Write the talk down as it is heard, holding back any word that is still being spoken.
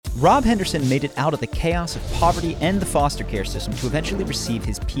Rob Henderson made it out of the chaos of poverty and the foster care system to eventually receive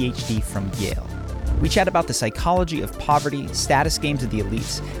his PhD from Yale. We chat about the psychology of poverty, status games of the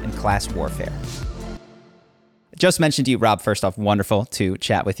elites, and class warfare. Just mentioned to you, Rob, first off, wonderful to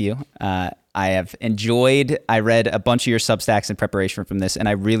chat with you. I read a bunch of your Substacks in preparation from this, and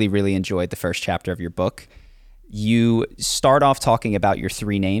I really, really enjoyed the first chapter of your book. You start off talking about your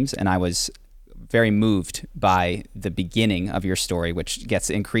three names, and I was very moved by the beginning of your story, which gets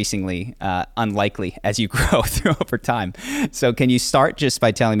increasingly unlikely as you grow through over time. So can you start just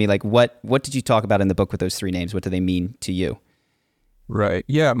by telling me, like, what did you talk about in the book with those three names? What do they mean to you? Right.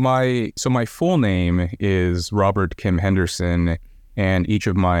 Yeah. My full name is Robert Kim Henderson, and each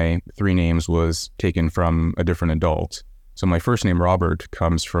of my three names was taken from a different adult. So my first name, Robert,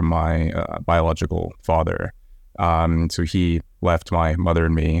 comes from my biological father. So he left my mother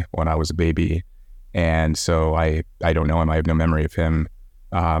and me when I was a baby. And so I don't know him. I have no memory of him.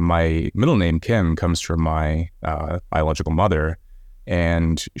 My middle name, Kim, comes from my biological mother,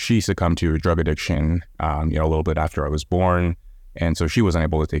 and she succumbed to drug addiction, a little bit after I was born. And so she wasn't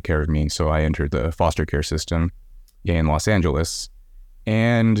able to take care of me. So I entered the foster care system in Los Angeles.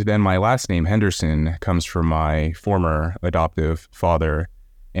 And then my last name, Henderson, comes from my former adoptive father.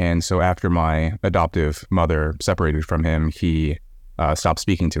 And so after my adoptive mother separated from him, he stopped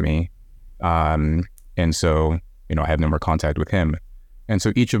speaking to me. And so, I have no more contact with him. And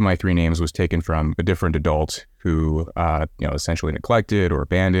so each of my three names was taken from a different adult who, essentially neglected or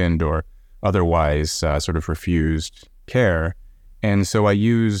abandoned or otherwise sort of refused care. And so I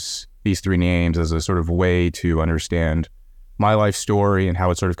use these three names as a sort of way to understand my life story and how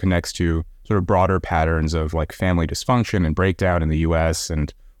it sort of connects to sort of broader patterns of like family dysfunction and breakdown in the US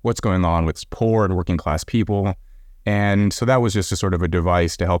and what's going on with poor and working class people. And so that was just a sort of a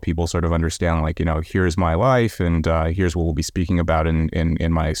device to help people sort of understand, like, here's my life, and here's what we'll be speaking about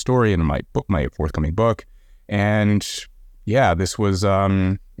in my story and in my book, my forthcoming book. And yeah, this was,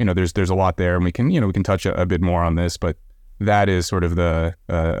 there's a lot there, and we can touch a bit more on this, but that is sort of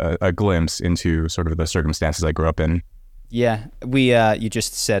a glimpse into sort of the circumstances I grew up in. Yeah, you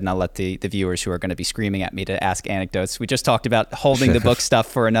just said, and I'll let the viewers who are going to be screaming at me to ask anecdotes. We just talked about holding the book stuff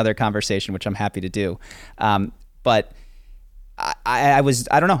for another conversation, which I'm happy to do. But I was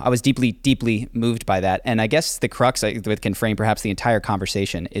deeply, deeply moved by that. And I guess the crux that can frame perhaps the entire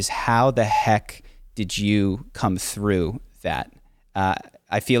conversation is how the heck did you come through that?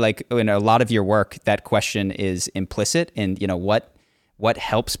 I feel like in a lot of your work, that question is implicit in, what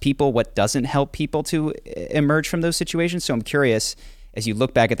helps people, what doesn't help people to emerge from those situations. So I'm curious, as you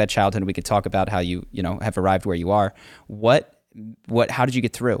look back at that childhood, we could talk about how you, have arrived where you are. How did you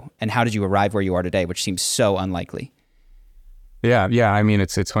get through, and how did you arrive where you are today, which seems so unlikely? Yeah. I mean,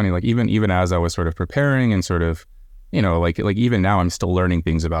 it's funny, like even as I was sort of preparing and sort of, like even now I'm still learning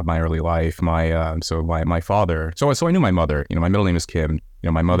things about my early life. My father, so I knew my mother, my middle name is Kim,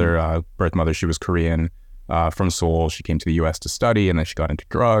 my mother, birth mother, she was Korean, from Seoul. She came to the US to study, and then she got into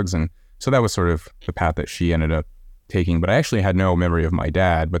drugs. And so that was sort of the path that she ended up taking. But I actually had no memory of my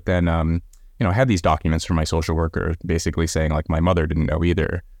dad. But then, I had these documents from my social worker basically saying, like, my mother didn't know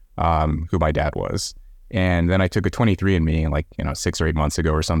either who my dad was. And then I took a 23andMe, like, 6 or 8 months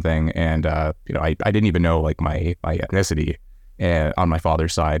ago or something. And, I didn't even know, like, my ethnicity on my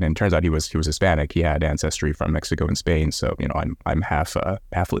father's side. And it turns out he was Hispanic. He had ancestry from Mexico and Spain. So, I'm half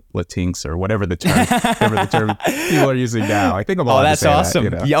Latinx or whatever the term people are using now. I think I'm allowed to say awesome.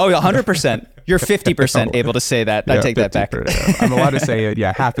 that. Yeah, 100%. You're 50% able to say that. I take that back. I'm allowed to say it,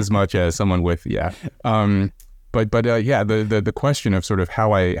 half as much as someone with, But the question of sort of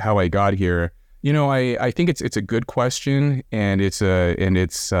how I got here, I think it's a good question, and it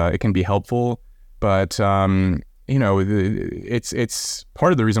can be helpful, but it's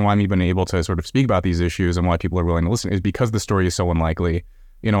part of the reason why I'm even able to sort of speak about these issues and why people are willing to listen is because the story is so unlikely.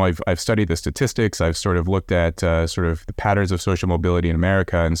 I've studied the statistics. I've sort of looked at sort of the patterns of social mobility in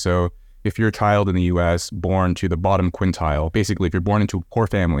America. And so if you're a child in the US born to the bottom quintile, basically if you're born into a poor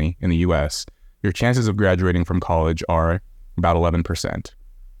family in the US, your chances of graduating from college are about 11%.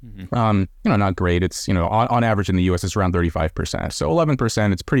 Mm-hmm. Not great. It's, on average in the US, it's around 35%. So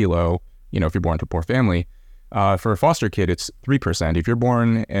 11%, it's pretty low, if you're born to a poor family. For a foster kid, it's 3%. If you're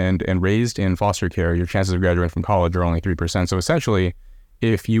born and raised in foster care, your chances of graduating from college are only 3%. So essentially,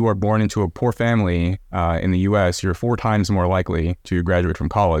 if you are born into a poor family in the US, you're 4 times more likely to graduate from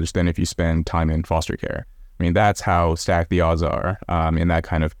college than if you spend time in foster care. I mean, that's how stacked the odds are in that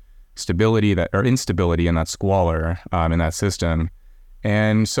kind of stability or instability and that squalor in that system.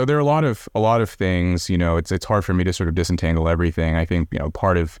 And so there are a lot of things, it's hard for me to sort of disentangle everything. I think,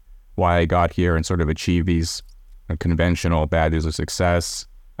 part of why I got here and sort of achieve these conventional badges of success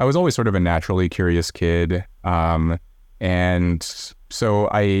I was always sort of a naturally curious kid. And so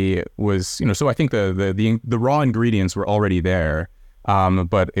I was, so I think the raw ingredients were already there.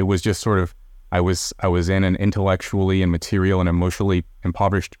 But it was just sort of, I was in an intellectually and material and emotionally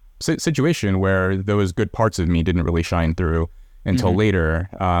impoverished situation where those good parts of me didn't really shine through until later,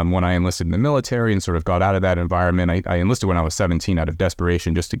 when I enlisted in the military and sort of got out of that environment. I enlisted when I was 17 out of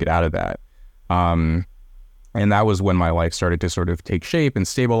desperation just to get out of that. And that was when my life started to sort of take shape and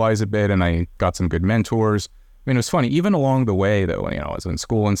stabilize a bit, and I got some good mentors. I mean, it was funny, even along the way, though, when, I was in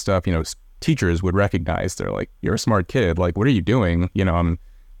school and stuff, teachers would recognize, they're like, you're a smart kid. Like, what are you doing? I'm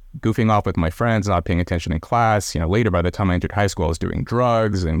goofing off with my friends, not paying attention in class. Later, by the time I entered high school, I was doing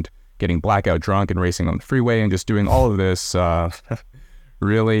drugs and getting blackout drunk and racing on the freeway and just doing all of this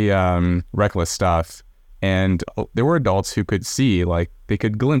really reckless stuff. And there were adults who could see, like, they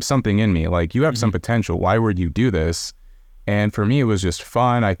could glimpse something in me, like, you have some potential. Why would you do this? And for me, it was just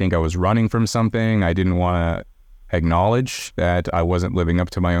fun. I think I was running from something. I didn't want to acknowledge that I wasn't living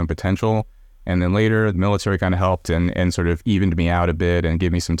up to my own potential. And then later, the military kind of helped and sort of evened me out a bit and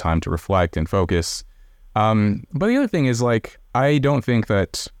gave me some time to reflect and focus. But the other thing is, like, I don't think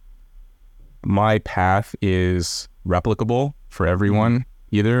that my path is replicable for everyone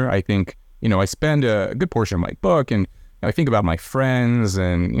either. I think, I spend a good portion of my book and I think about my friends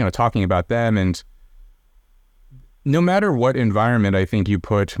and, talking about them. And no matter what environment I think you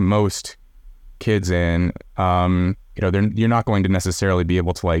put most kids in, you're not going to necessarily be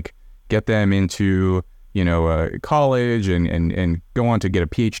able to, like, get them into, college and go on to get a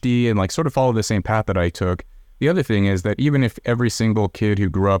PhD and, like, sort of follow the same path that I took. The other thing is that even if every single kid who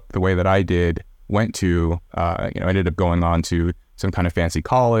grew up the way that I did went to, ended up going on to some kind of fancy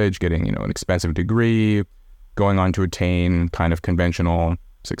college, getting, an expensive degree, going on to attain kind of conventional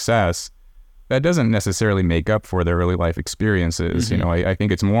success, that doesn't necessarily make up for their early life experiences. I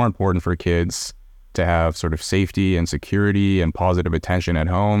think it's more important for kids to have sort of safety and security and positive attention at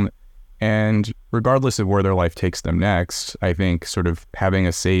home. And regardless of where their life takes them next, I think sort of having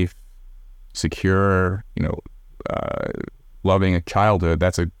a safe, secure, loving childhood,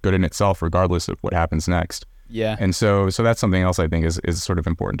 that's a good in itself, regardless of what happens next. Yeah. And so that's something else I think is sort of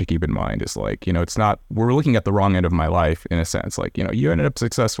important to keep in mind, is like, it's not, we're looking at the wrong end of my life in a sense. Like, you ended up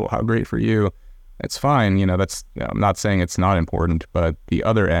successful. How great for you. It's fine. That's, I'm not saying it's not important, but the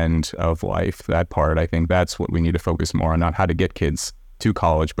other end of life, that part, I think that's what we need to focus more on, not how to get kids to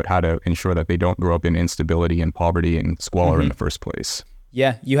college, but how to ensure that they don't grow up in instability and poverty and squalor in the first place.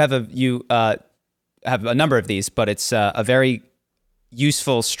 Yeah. You have a number of these, but it's a very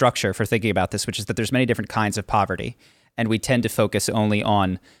useful structure for thinking about this, which is that there's many different kinds of poverty, and we tend to focus only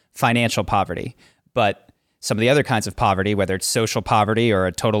on financial poverty. But some of the other kinds of poverty, whether it's social poverty or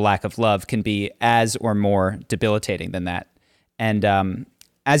a total lack of love, can be as or more debilitating than that. And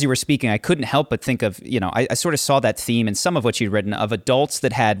as you were speaking, I couldn't help but think of, I sort of saw that theme in some of what you'd written of adults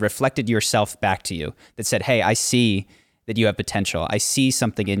that had reflected yourself back to you, that said, hey, I see that you have potential. I see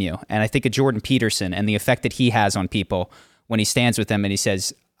something in you. And I think of Jordan Peterson and the effect that he has on people when he stands with them and he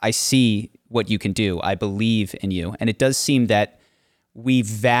says, I see what you can do. I believe in you. And it does seem that we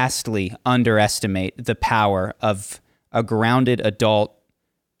vastly underestimate the power of a grounded adult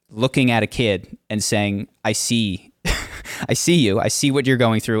looking at a kid and saying, I see, I see you. I see what you're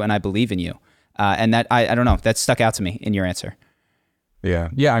going through and I believe in you. And that, I don't know, that stuck out to me in your answer.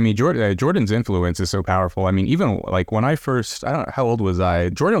 Yeah. I mean, Jordan's influence is so powerful. I mean, even like when I first, I don't know, how old was I?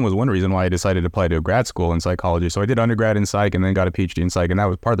 Jordan was one reason why I decided to apply to a grad school in psychology. So I did undergrad in psych and then got a PhD in psych. And that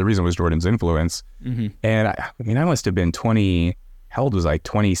was part of the reason was Jordan's influence. And I must have been 20, how old was I?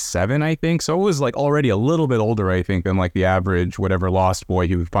 27, I think. So it was like already a little bit older, I think, than like the average, whatever, lost boy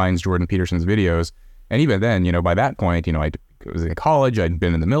who finds Jordan Peterson's videos. And even then, by that point, I was in college, I'd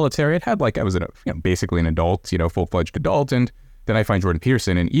been in the military. I was basically an adult, full-fledged adult. And then I find Jordan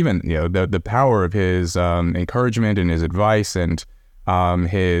Peterson, and even the power of his encouragement and his advice and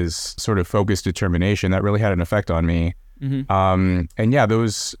his sort of focused determination, that really had an effect on me. And yeah,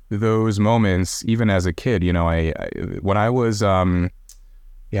 those moments, even as a kid, when I was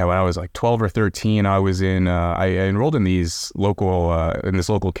like 12 or 13, I was I enrolled in this local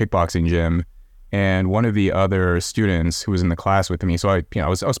kickboxing gym, and one of the other students who was in the class with me, so I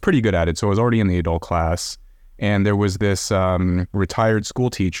was pretty good at it, so I was already in the adult class. And there was this retired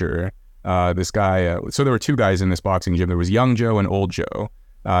school teacher, this guy. So there were two guys in this boxing gym. There was young Joe and old Joe.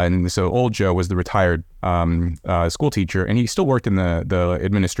 And so old Joe was the retired school teacher, and he still worked in the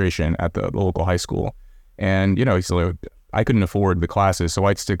administration at the local high school. And, so I couldn't afford the classes, so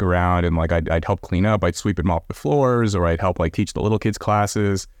I'd stick around and I'd help clean up. I'd sweep and mop the floors, or I'd help teach the little kids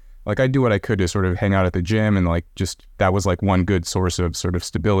classes. like I'd do what I could to sort of hang out at the gym, and like just that was like one good source of sort of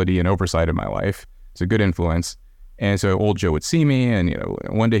stability and oversight in my life. It's a good influence. And so old Joe would see me, and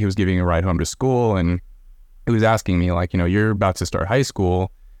one day he was giving a ride home to school, and he was asking me like, you're about to start high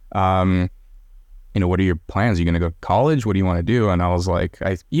school. What are your plans? Are you going to go to college? What do you want to do? And I was like,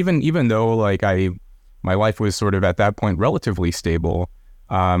 even though like my life was sort of at that point relatively stable,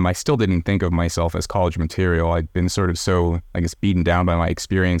 I still didn't think of myself as college material. I'd been sort of so, I guess, beaten down by my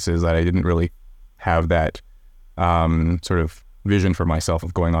experiences that I didn't really have that sort of vision for myself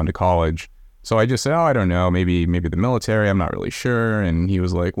of going on to college. So I just said, I don't know, maybe the military, I'm not really sure. And he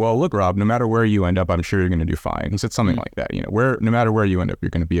was like, well, look, Rob, no matter where you end up, I'm sure you're going to do fine. He said something like that, no matter where you end up,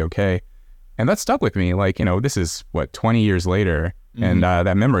 you're going to be okay. And that stuck with me. Like, this is 20 years later, and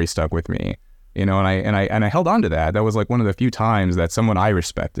that memory stuck with me. And I held on to that. That was like one of the few times that someone I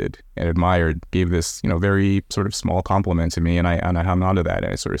respected and admired gave this, very sort of small compliment to me, and I hung on to that,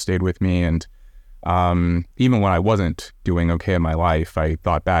 and it sort of stayed with me. And even when I wasn't doing okay in my life, I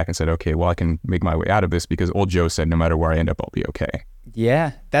thought back and said, okay, well, I can make my way out of this because old Joe said, no matter where I end up, I'll be okay.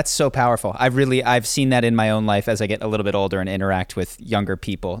 Yeah, that's so powerful. I've seen that in my own life as I get a little bit older and interact with younger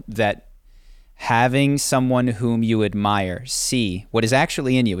people, that having someone whom you admire see what is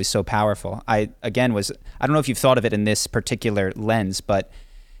actually in you is so powerful. I don't know if you've thought of it in this particular lens, but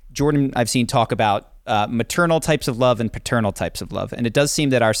Jordan, I've seen talk about maternal types of love and paternal types of love. And it does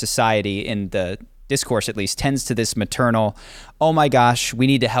seem that our society, in the discourse at least, tends to this maternal, oh my gosh, we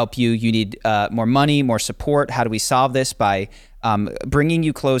need to help you. You need more money, more support. How do we solve this? By bringing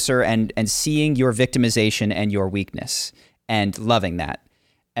you closer and seeing your victimization and your weakness and loving that.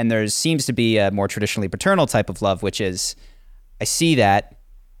 And there seems to be a more traditionally paternal type of love, which is, I see that,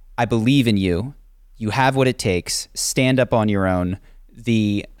 I believe in you, you have what it takes, stand up on your own.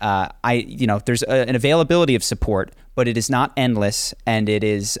 There's an availability of support, but it is not endless, and it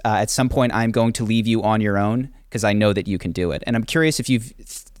is at some point I'm going to leave you on your own because I know that you can do it. And I'm curious if you've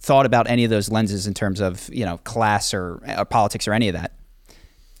thought about any of those lenses in terms of class or politics or any of that.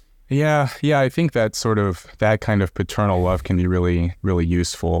 Yeah, I think that kind of paternal love can be really, really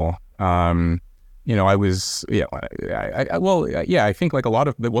useful. I think like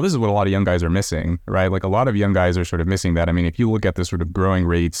this is what a lot of young guys are missing, right? Like a lot of young guys are sort of missing that. I mean, if you look at the sort of growing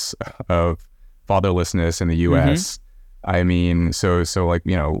rates of fatherlessness in the U.S., I mean, so like,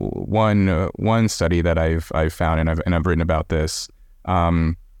 one study that I've found, and I've written about this.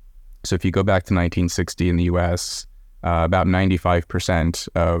 So if you go back to 1960 in the U.S., about 95%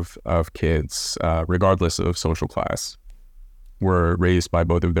 of kids, regardless of social class, were raised by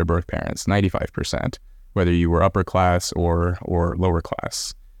both of their birth parents. 95%, whether you were upper class or lower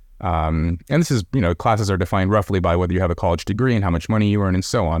class. And this is, classes are defined roughly by whether you have a college degree and how much money you earn and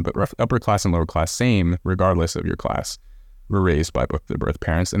so on. But upper class and lower class, same, regardless of your class, were raised by both their birth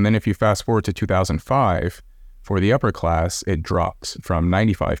parents. And then if you fast forward to 2005, for the upper class, it dropped from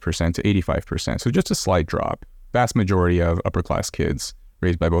 95% to 85%. So just a slight drop. Vast majority of upper class kids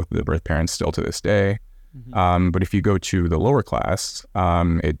raised by both of the birth parents still to this day. But if you go to the lower class,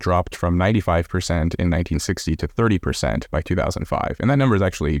 it dropped from 95% in 1960 to 30% by 2005. And that number is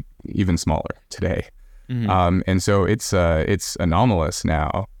actually even smaller today. And so it's anomalous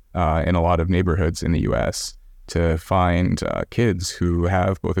now in a lot of neighborhoods in the U.S. to find kids who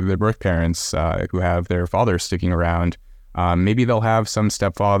have both of their birth parents, who have their fathers sticking around. Maybe they'll have some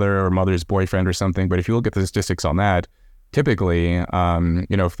stepfather or mother's boyfriend or something, but if you look at the statistics on that, typically, if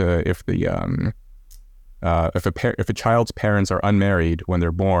a child's parents are unmarried when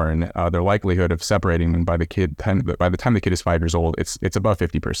they're born, their likelihood of separating them by the time the kid is 5 years old, it's above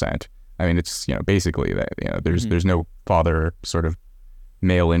 50%. I mean, it's basically that there's no father sort of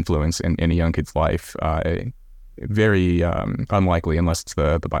male influence in a young kid's life. Very unlikely unless it's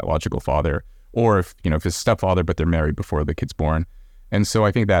the biological father. Or if it's stepfather, but they're married before the kid's born. And so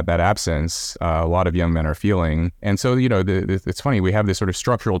I think that absence, a lot of young men are feeling. And so, it's funny, we have this sort of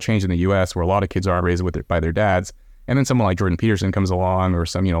structural change in the U.S. where a lot of kids are raised by their dads. And then someone like Jordan Peterson comes along, or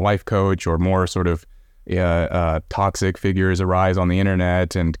some, life coach, or more sort of toxic figures arise on the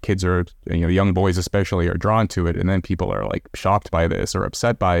internet, and kids are, young boys especially, are drawn to it. And then people are like shocked by this, or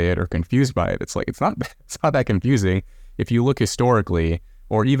upset by it, or confused by it. It's like, it's not that confusing. If you look historically,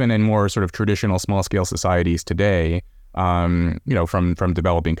 or even in more sort of traditional small-scale societies today, from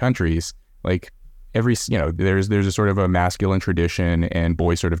developing countries, like there's a sort of a masculine tradition, and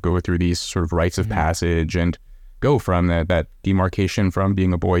boys sort of go through these sort of rites of passage and go from that demarcation from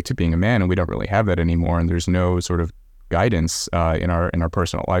being a boy to being a man, and we don't really have that anymore, and there's no sort of guidance in our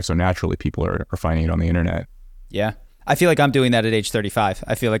personal life, so naturally people are finding it on the internet. Yeah. I feel like I'm doing that at age 35.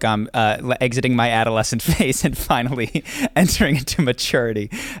 I feel like I'm exiting my adolescent phase and finally entering into maturity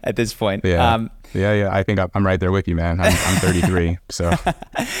at this point. Yeah. Yeah. I think I'm right there with you, man. I'm 33. So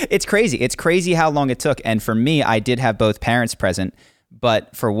it's crazy. It's crazy how long it took. And for me, I did have both parents present,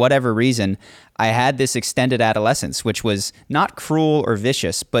 but for whatever reason, I had this extended adolescence, which was not cruel or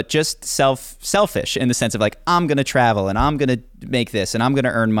vicious, but just selfish in the sense of like, I'm going to travel and I'm going to make this and I'm going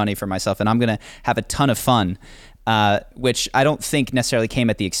to earn money for myself and I'm going to have a ton of fun. Which I don't think necessarily came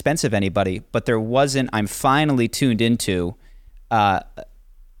at the expense of anybody, but I'm finally tuned into, I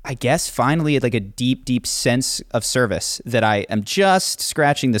guess finally like a deep, deep sense of service that I am just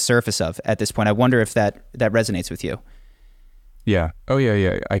scratching the surface of at this point. I wonder if that resonates with you. Yeah. Oh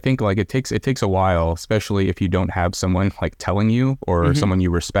yeah. I think like it takes a while, especially if you don't have someone like telling you or someone you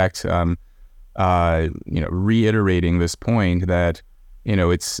respect, reiterating this point that,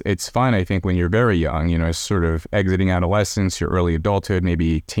 it's fine, I think, when you're very young, sort of exiting adolescence, your early adulthood,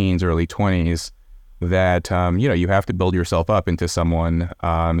 maybe teens, early 20s, that, you have to build yourself up into someone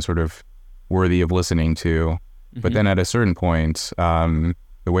sort of worthy of listening to. But then at a certain point, the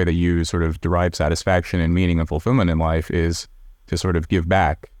way that you sort of derive satisfaction and meaning and fulfillment in life is to sort of give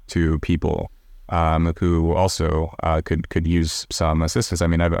back to people who also could use some assistance. I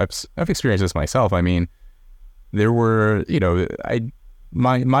mean, I've experienced this myself. I mean, there were,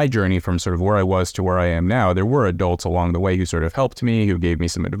 my journey from sort of where I was to where I am now, there were adults along the way who sort of helped me, who gave me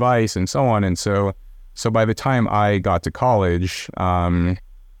some advice and so on. And so by the time I got to college,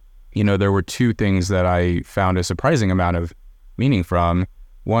 there were two things that I found a surprising amount of meaning from.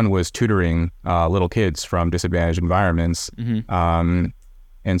 One was tutoring little kids from disadvantaged environments. And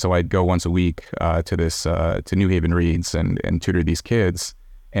so I'd go once a week to New Haven Reads and tutor these kids.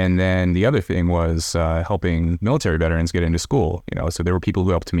 And then the other thing was helping military veterans get into school. So there were people who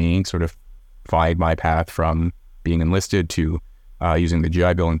helped me sort of find my path from being enlisted to using the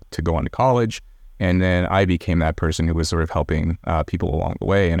GI Bill to go on to college. And then I became that person who was sort of helping people along the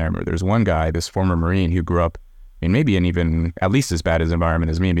way. And I remember there's one guy, this former Marine, who grew up in maybe an even at least as bad as environment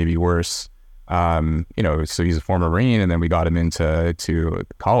as me, maybe worse. So he's a former Marine, and then we got him to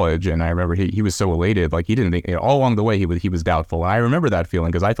college, and I remember he was so elated, like he didn't think, all along the way he was doubtful. And I remember that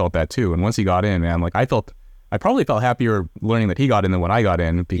feeling because I felt that too. And once he got in, man, like I probably felt happier learning that he got in than when I got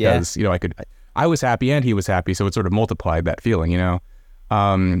in because I was happy and he was happy, so it sort of multiplied that feeling,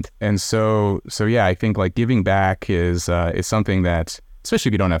 and so yeah, I think like giving back is something that, especially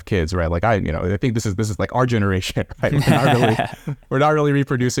if you don't have kids, right? Like I think this is like our generation, right? We're not really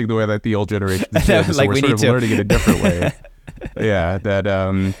reproducing the way that the old generation did. So we're sort of learning in a different way. Yeah, that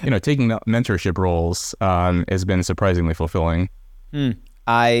taking mentorship roles has been surprisingly fulfilling.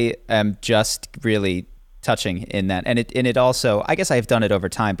 I am just really touching in that, and it also, I guess I've done it over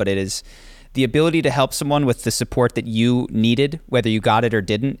time, but it is the ability to help someone with the support that you needed, whether you got it or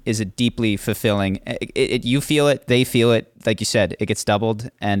didn't, is a deeply fulfilling. You feel it, they feel it. Like you said, it gets doubled.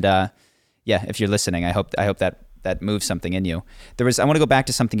 And if you're listening, I hope that moves something in you. I want to go back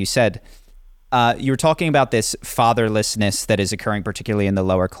to something you said. You were talking about this fatherlessness that is occurring, particularly in the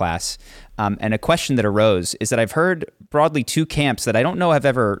lower class. And a question that arose is that I've heard broadly two camps that I don't know I've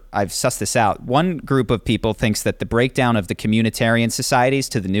sussed this out. One group of people thinks that the breakdown of the communitarian societies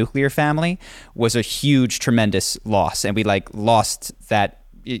to the nuclear family was a huge, tremendous loss. And we lost that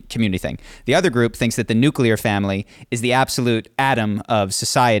community thing. The other group thinks that the nuclear family is the absolute atom of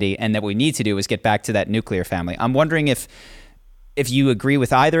society. And that what we need to do is get back to that nuclear family. I'm wondering if you agree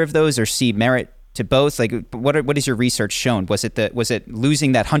with either of those or see merit to both. Like, what has your research shown? Was it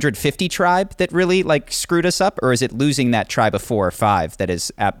losing that 150 tribe that really screwed us up, or is it losing that tribe of 4 or 5 that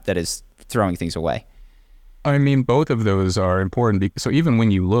is throwing things away? I mean, both of those are important. So even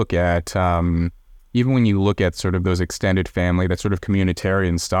when you look at sort of those extended family, that sort of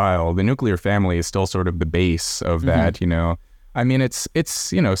communitarian style, the nuclear family is still sort of the base of that. I mean, it's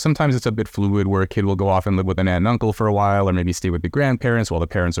sometimes it's a bit fluid where a kid will go off and live with an aunt and uncle for a while, or maybe stay with the grandparents while the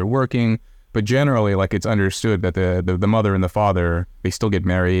parents are working. But generally, it's understood that the mother and the father, they still get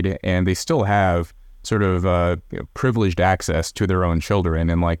married and they still have sort of privileged access to their own children.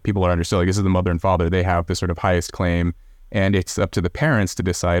 And people are understood, this is the mother and father, they have the sort of highest claim. And it's up to the parents to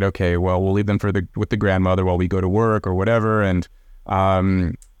decide, okay, well, we'll leave them with the grandmother while we go to work or whatever. And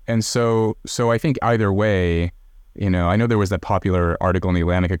so I think either way, I know there was that popular article in The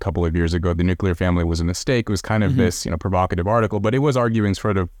Atlantic a couple of years ago, the nuclear family was a mistake. It was kind of this, provocative article, but it was arguing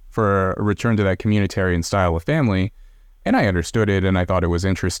for a return to that communitarian style of family. And I understood it and I thought it was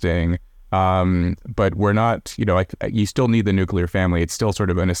interesting. But we're not, you still need the nuclear family. It's still sort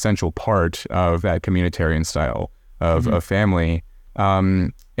of an essential part of that communitarian style of family.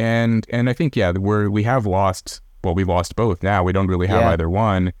 And I think, we have lost well, we lost both now. We don't really have Yeah. either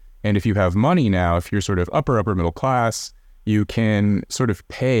one. And if you have money now, if you're sort of upper middle class, you can sort of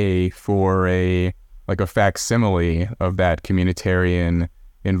pay for a facsimile of that communitarian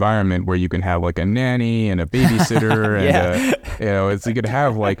environment where you can have like a nanny and a babysitter and you could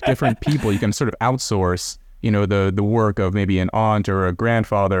have like different people. You can sort of outsource, the work of maybe an aunt or a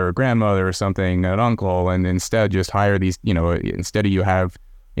grandfather or grandmother or something, an uncle, and instead just hire these, instead of you have,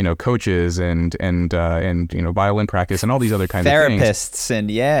 coaches and violin practice and all these other kinds of things. Therapists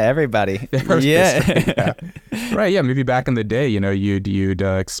and everybody. Yeah. Right. Yeah. Maybe back in the day, you'd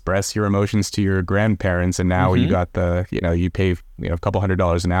express your emotions to your grandparents, and now you got you pay a couple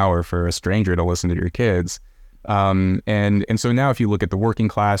 $100s an hour for a stranger to listen to your kids. And so now if you look at the working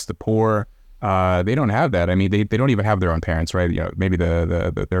class, the poor, they don't have that. I mean, they don't even have their own parents, right? Maybe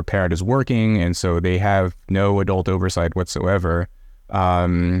their parent is working, and so they have no adult oversight whatsoever.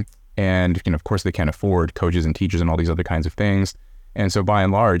 And of course they can't afford coaches and teachers and all these other kinds of things. And so by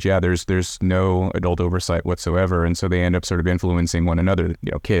and large, there's no adult oversight whatsoever. And so they end up sort of influencing one another,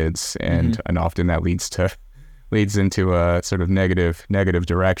 kids. And often that leads into a sort of negative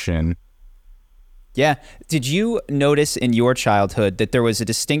direction. Yeah. Did you notice in your childhood that there was a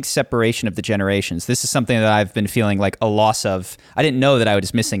distinct separation of the generations? This is something that I've been feeling like a loss of. I didn't know that I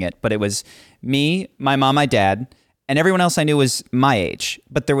was missing it, but it was me, my mom, my dad, and everyone else I knew was my age.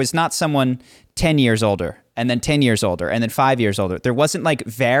 But there was not someone 10 years older, and then 10 years older, and then 5 years older. There wasn't like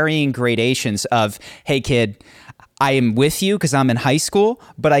varying gradations of, hey kid, I am with you because I'm in high school,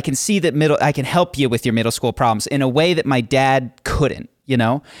 but I can see that I can help you with your middle school problems in a way that my dad couldn't,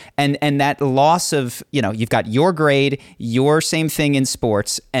 and that loss of, you've got your grade, your same thing in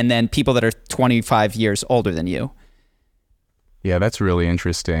sports, and then people that are 25 years older than you. Yeah, that's really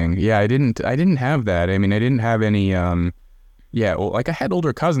interesting. Yeah, I didn't have that. I mean, I didn't have any, I had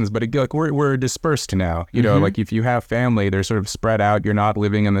older cousins, but we're dispersed now. Like if you have family, they're sort of spread out. You're not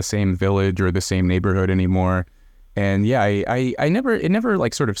living in the same village or the same neighborhood anymore. And it never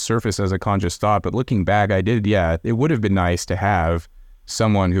like sort of surfaced as a conscious thought, but looking back, I did, it would have been nice to have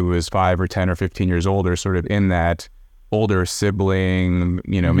someone who was 5 or 10 or 15 years older, sort of in that older sibling,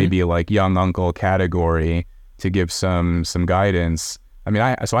 maybe like young uncle category, to give some guidance. I mean,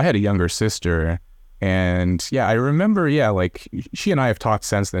 I had a younger sister, and I remember, like she and I have talked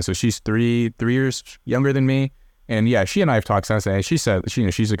since then. So she's three years younger than me, and she and I have talked since then. And she said,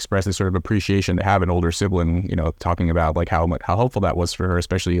 she's expressed this sort of appreciation to have an older sibling, talking about like how helpful that was for her,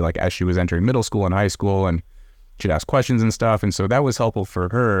 especially like as she was entering middle school and high school, and she'd ask questions and stuff, and so that was helpful for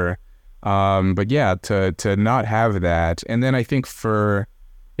her. But to not have that, and then I think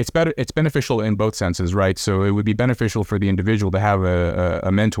it's beneficial in both senses, right? So it would be beneficial for the individual to have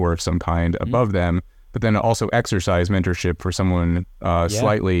a mentor of some kind above them, but then also exercise mentorship for someone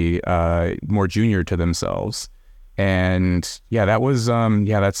slightly more junior to themselves. And that was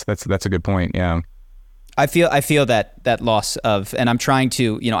that's a good point. Yeah. I feel that loss of, and I'm trying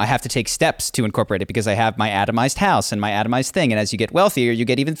to, I have to take steps to incorporate it because I have my atomized house and my atomized thing. And as you get wealthier, you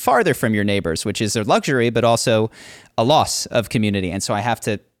get even farther from your neighbors, which is a luxury, but also a loss of community. And so I have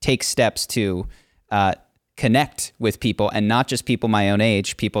to take steps to connect with people, and not just people my own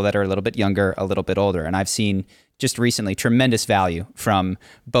age, people that are a little bit younger, a little bit older. And I've seen just recently tremendous value from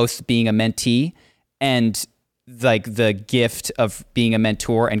both being a mentee and like the gift of being a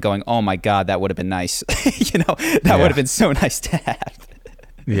mentor and going, oh my God, that would have been nice. That would have been so nice to have.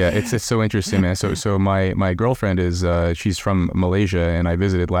 Yeah, it's so interesting, man. So my girlfriend is she's from Malaysia, and I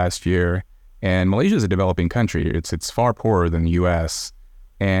visited last year. And Malaysia is a developing country. It's far poorer than the U.S.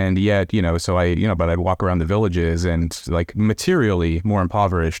 And yet, but I'd walk around the villages and like materially more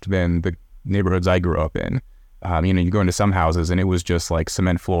impoverished than the neighborhoods I grew up in. You go into some houses and it was just like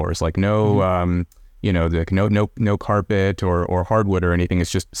cement floors, like no. No carpet or hardwood or anything.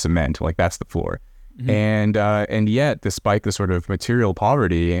 It's just cement. Like that's the floor. And yet, despite the sort of material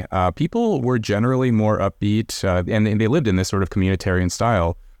poverty, people were generally more upbeat, and they lived in this sort of communitarian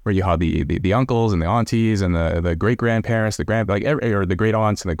style where you had the uncles and the aunties and the great grandparents, the great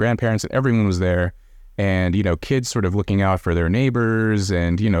aunts and the grandparents, and everyone was there. And kids sort of looking out for their neighbors,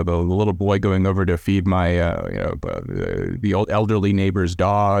 and the little boy going over to feed my the old elderly neighbor's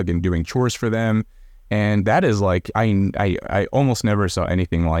dog and doing chores for them. And that is like, I almost never saw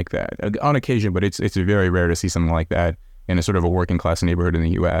anything like that on occasion, but it's very rare to see something like that in a sort of a working class neighborhood in the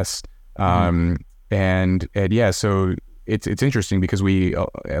U.S. So it's interesting because we,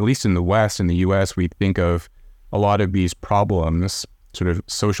 at least in the West, in the U.S., we think of a lot of these problems, sort of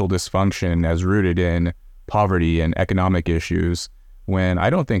social dysfunction, as rooted in poverty and economic issues, when I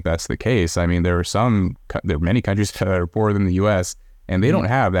don't think that's the case. I mean, there are many countries that are poorer than the U.S., And they don't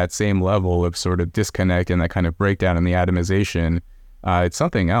have that same level of sort of disconnect and that kind of breakdown in the atomization. It's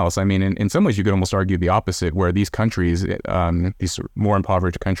something else. I mean, in some ways, you could almost argue the opposite, where these countries, these more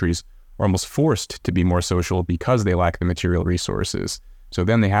impoverished countries, are almost forced to be more social because they lack the material resources. So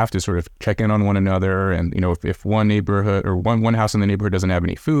then they have to sort of check in on one another. And, if one neighborhood or one house in the neighborhood doesn't have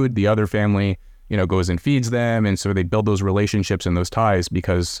any food, the other family, goes and feeds them. And so they build those relationships and those ties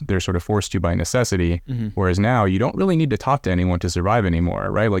because they're sort of forced to by necessity. Whereas now you don't really need to talk to anyone to survive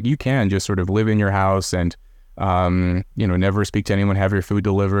anymore, right? Like you can just sort of live in your house and, never speak to anyone, have your food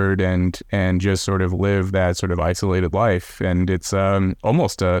delivered and just sort of live that sort of isolated life. And it's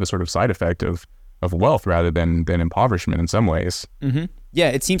almost a sort of side effect of wealth rather than impoverishment in some ways. Yeah,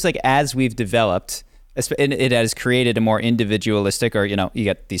 it seems like as we've developed, it has created a more individualistic, or, you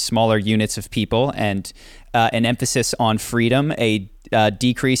get these smaller units of people and an emphasis on freedom, a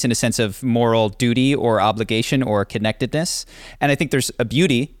decrease in a sense of moral duty or obligation or connectedness. And I think there's a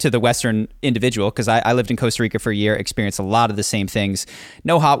beauty to the Western individual, because I lived in Costa Rica for a year, experienced a lot of the same things.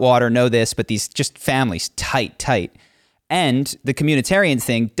 No hot water, no this, but these just families, tight. And the communitarian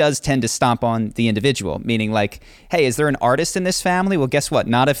thing does tend to stomp on the individual, meaning like, hey, is there an artist in this family? Well, guess what?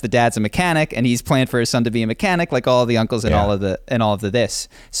 Not if the dad's a mechanic and he's planned for his son to be a mechanic, like all the uncles and all of the this.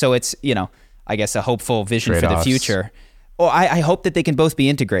 So it's, I guess a hopeful vision for the future. Well, I hope that they can both be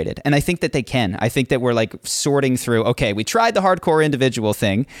integrated. And I think that they can. I think that we're like sorting through, okay, we tried the hardcore individual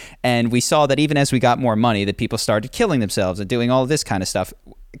thing and we saw that even as we got more money, that people started killing themselves and doing all of this kind of stuff.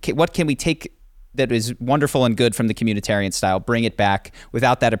 What can we take that is wonderful and good from the communitarian style, bring it back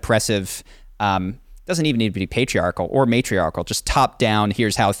without that oppressive, doesn't even need to be patriarchal or matriarchal, just top down,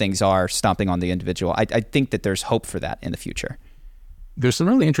 here's how things are, stomping on the individual. I think that there's hope for that in the future. There's some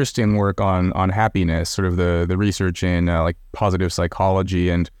really interesting work on happiness, sort of the research in like positive psychology.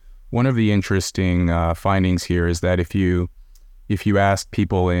 And one of the interesting findings here is that if you ask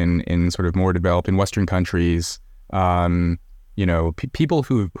people in sort of more developed in Western countries, people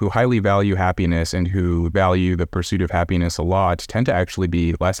who highly value happiness and who value the pursuit of happiness a lot tend to actually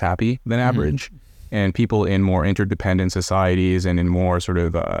be less happy than average. And people in more interdependent societies and in more sort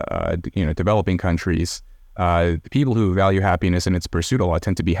of, developing countries, people who value happiness and its pursuit a lot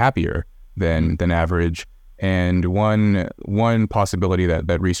tend to be happier than average. And one possibility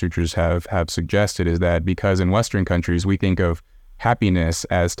that researchers have suggested is that because in Western countries, we think of happiness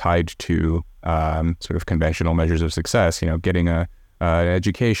as tied to sort of conventional measures of success, getting an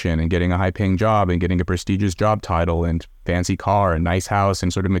education and getting a high-paying job and getting a prestigious job title and fancy car and nice house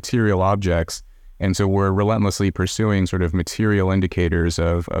and sort of material objects. And so we're relentlessly pursuing sort of material indicators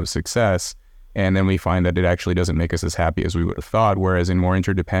of success. And then we find that it actually doesn't make us as happy as we would have thought. Whereas in more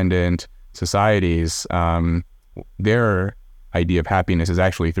interdependent societies, their idea of happiness is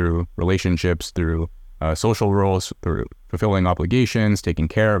actually through relationships, through social roles, through fulfilling obligations, taking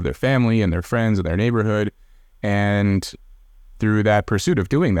care of their family and their friends and their neighborhood. And through that pursuit of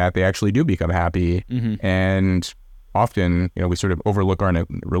doing that, they actually do become happy. And often, we sort of overlook our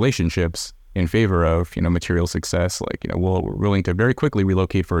relationships in favor of, material success. Like, we're willing to very quickly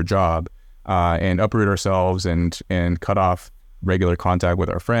relocate for a job and uproot ourselves and cut off regular contact with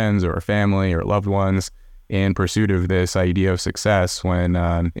our friends or our family or loved ones in pursuit of this idea of success when,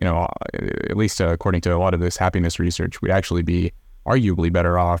 at least according to a lot of this happiness research, we'd actually be arguably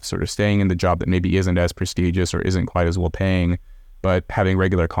better off sort of staying in the job that maybe isn't as prestigious or isn't quite as well paying, but having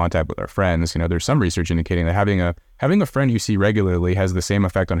regular contact with our friends. There's some research indicating that having a friend you see regularly has the same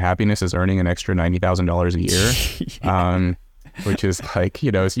effect on happiness as earning an extra $90,000 a year, which is like,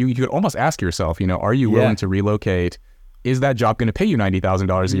 you could almost ask yourself, are you willing to relocate? Is that job going to pay you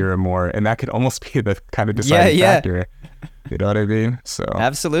 $90,000 a year or more? And that could almost be the kind of deciding factor. You know what I mean? So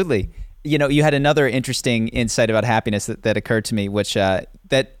absolutely. You had another interesting insight about happiness that occurred to me, which that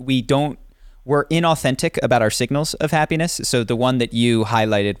we're inauthentic about our signals of happiness. So the one that you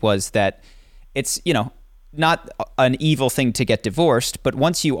highlighted was that it's, not an evil thing to get divorced, but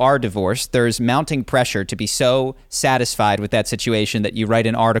once you are divorced, there's mounting pressure to be so satisfied with that situation that you write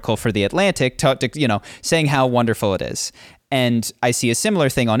an article for The Atlantic, saying how wonderful it is. And I see a similar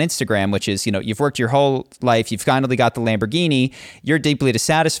thing on Instagram, which is, you've worked your whole life, you've finally got the Lamborghini, you're deeply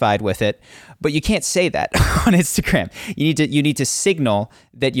dissatisfied with it, but you can't say that on Instagram. You need to signal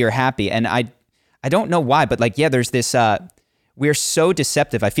that you're happy. And I don't know why, but there's this, we're so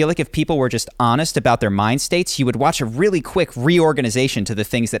deceptive. I feel like if people were just honest about their mind states, you would watch a really quick reorganization to the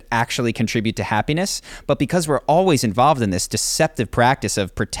things that actually contribute to happiness. But because we're always involved in this deceptive practice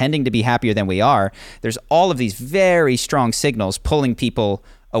of pretending to be happier than we are, there's all of these very strong signals pulling people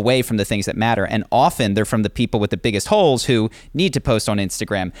away from the things that matter. And often they're from the people with the biggest holes who need to post on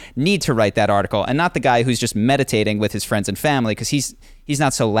Instagram, need to write that article, and not the guy who's just meditating with his friends and family because he's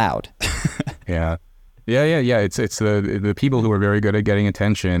not so loud. Yeah. It's the people who are very good at getting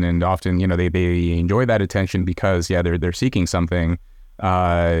attention, and often, they enjoy that attention because they're seeking something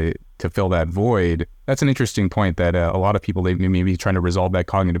to fill that void. That's an interesting point that a lot of people, they may be trying to resolve that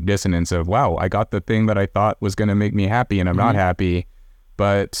cognitive dissonance of, wow, I got the thing that I thought was going to make me happy and I'm not happy.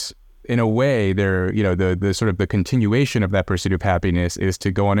 But in a way, they're, the sort of the continuation of that pursuit of happiness is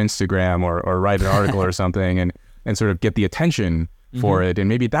to go on Instagram or write an article or something and sort of get the attention for it. And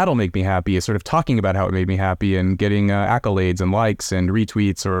maybe that'll make me happy, is sort of talking about how it made me happy and getting accolades and likes and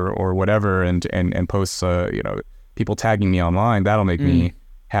retweets or whatever and posts, people tagging me online. That'll make me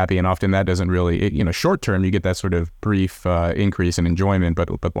happy. And often that doesn't really, short term, you get that sort of brief increase in enjoyment,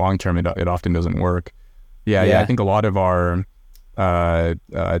 but long term, it often doesn't work. I think a lot of our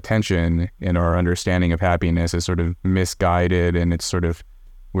attention and our understanding of happiness is sort of misguided, and it's sort of,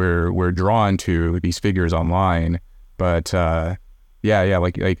 we're drawn to these figures online. But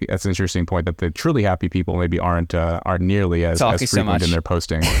like that's an interesting point, that the truly happy people maybe aren't nearly as frequent in their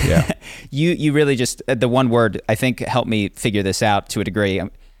posting. Yeah. You really just, the one word I think helped me figure this out to a degree.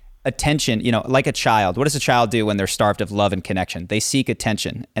 Attention, like a child. What does a child do when they're starved of love and connection? They seek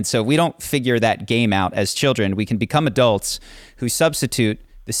attention. And so we don't figure that game out as children. We can become adults who substitute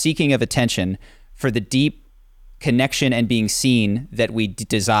the seeking of attention for the deep connection and being seen that we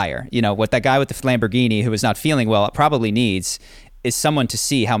desire. What that guy with the Lamborghini who is not feeling well probably needs is someone to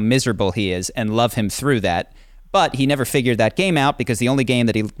see how miserable he is and love him through that. But he never figured that game out, because the only game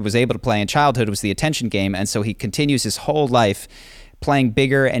that he was able to play in childhood was the attention game. And so he continues his whole life playing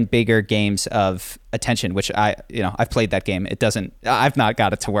bigger and bigger games of attention, which I've played that game. I've not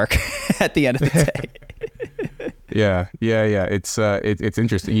got it to work at the end of the day. Yeah. It's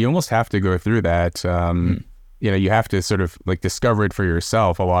interesting. You almost have to go through that. You have to sort of like discover it for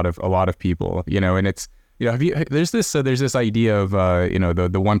yourself. A lot of people, and it's, there's this idea of, the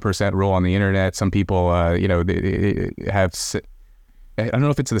 1% rule on the internet. Some people, they have, I don't know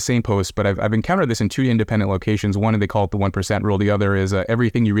if it's the same post, but I've encountered this in two independent locations. One, they call it the 1% rule. The other is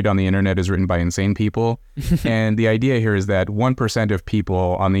everything you read on the internet is written by insane people. And the idea here is that 1% of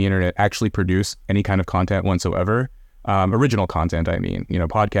people on the internet actually produce any kind of content whatsoever. Original content, I mean,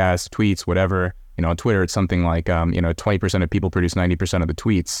 podcasts, tweets, whatever. On Twitter, it's something like, 20% of people produce 90% of the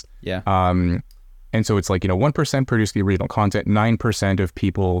tweets. Yeah. And so it's like, 1% produce the original content, 9% of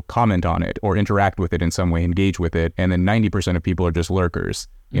people comment on it or interact with it in some way, engage with it. And then 90% of people are just lurkers.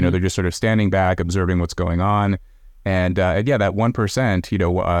 They're just sort of standing back, observing what's going on. And that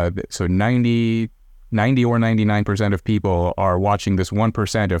 1%, so 90 or 99% of people are watching this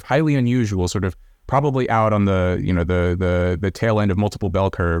 1% of highly unusual, sort of probably out on the tail end of multiple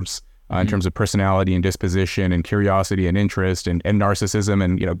bell curves in terms of personality and disposition and curiosity and interest and narcissism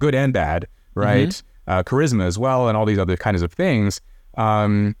and, good and bad. Right. Charisma as well, and all these other kinds of things.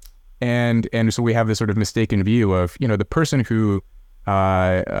 And so we have this sort of mistaken view of, the person who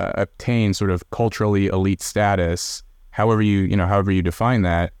obtains sort of culturally elite status, however you define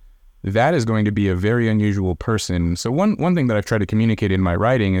that, that is going to be a very unusual person. So one thing that I've tried to communicate in my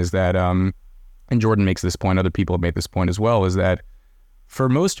writing is that, and Jordan makes this point, other people have made this point as well, is that for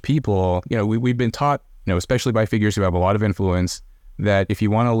most people, we've been taught, especially by figures who have a lot of influence, that if you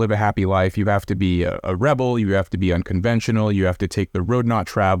want to live a happy life, you have to be a rebel, you have to be unconventional, you have to take the road not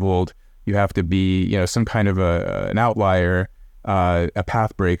traveled, you have to be, some kind of an outlier, a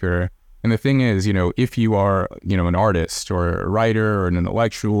path breaker. And the thing is, if you are, an artist or a writer or an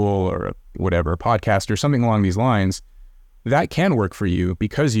intellectual or whatever, a podcaster, something along these lines, that can work for you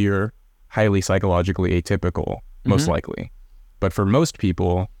because you're highly psychologically atypical, most likely. But for most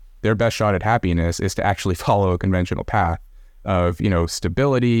people, their best shot at happiness is to actually follow a conventional path of,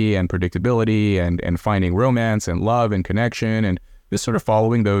 stability and predictability and finding romance and love and connection and just sort of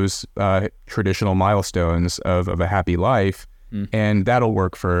following those traditional milestones of a happy life. And that'll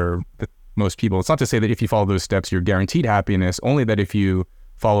work for most people. It's not to say that if you follow those steps, you're guaranteed happiness, only that if you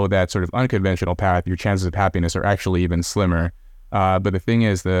follow that sort of unconventional path, your chances of happiness are actually even slimmer. But the thing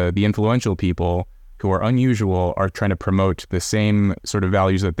is, the influential people who are unusual are trying to promote the same sort of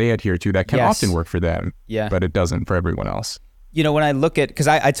values that they adhere to that can often work for them, but it doesn't for everyone else. When I look at, because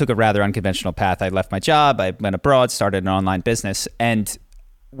I took a rather unconventional path. I left my job, I went abroad, started an online business. And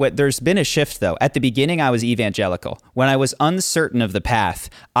there's been a shift though. At the beginning, I was evangelical. When I was uncertain of the path,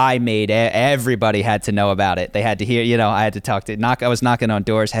 I made everybody had to know about it. They had to hear, I had to talk I was knocking on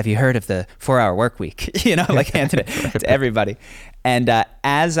doors. Have you heard of the 4-hour work week? Handing it to everybody. And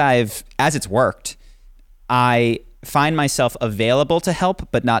as it's worked, I find myself available to help,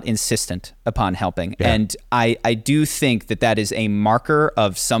 but not insistent upon helping. Yeah. And I do think that is a marker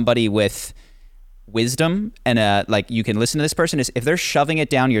of somebody with wisdom, and like, you can listen to this person. Is if they're shoving it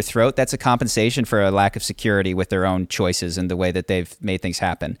down your throat, that's a compensation for a lack of security with their own choices and the way that they've made things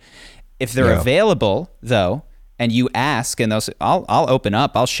happen. If they're available, though, and you ask, and they'll say, I'll open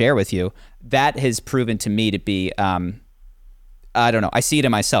up, I'll share with you, that has proven to me to be, I don't know, I see it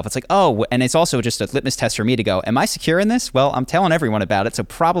in myself. It's like, oh, and it's also just a litmus test for me to go, am I secure in this? Well, I'm telling everyone about it, so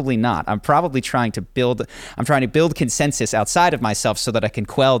probably not. I'm probably trying to build consensus outside of myself so that I can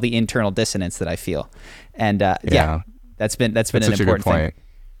quell the internal dissonance that I feel. And that's been an important thing.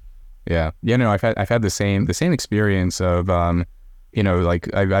 Yeah. No, I've had the same experience of,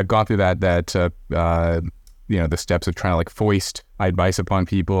 like I've gone through that the steps of trying to like foist advice upon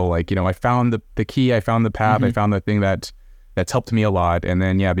people. Like, I found the key, I found the path, I found the thing that's helped me a lot. And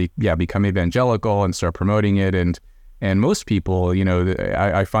then, become evangelical and start promoting it. And most people,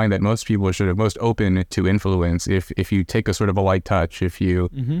 I find that most people are sort of most open to influence if you take a sort of a light touch, if you,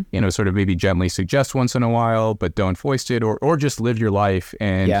 sort of maybe gently suggest once in a while, but don't foist it, or just live your life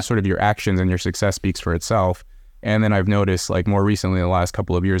and sort of your actions and your success speaks for itself. And then I've noticed, like, more recently, in the last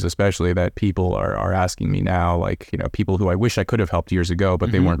couple of years especially, that people are asking me now, like, people who I wish I could have helped years ago,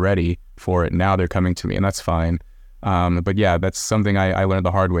 but they weren't ready for it. Now they're coming to me, and that's fine. But yeah, that's something I learned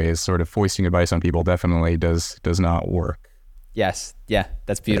the hard way, is sort of foisting advice on people definitely does not work. Yes. Yeah,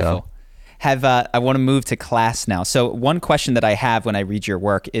 that's beautiful. I want to move to class now. So one question that I have when I read your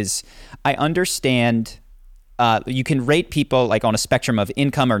work is, I understand you can rate people like on a spectrum of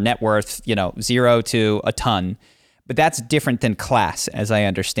income or net worth, 0 to a ton, but that's different than class, as I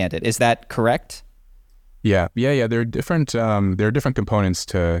understand it. Is that correct? Yeah. There are different components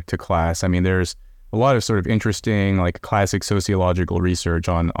to class. I mean, there's a lot of sort of interesting, like, classic sociological research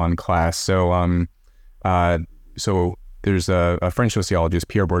on class. So there's a French sociologist,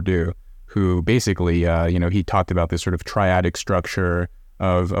 Pierre Bourdieu, who basically, he talked about this sort of triadic structure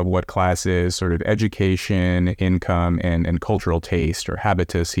of what class is, sort of education, income, and cultural taste, or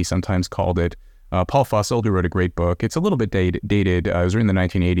habitus, he sometimes called it. Paul Fussell, who wrote a great book. It's a little bit dated. It was written in the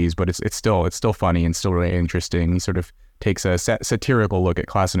 1980s, but it's still funny and still really interesting. He sort of takes a satirical look at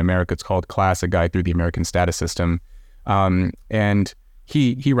class in America. It's called Class: A Guide Through the American Status System. And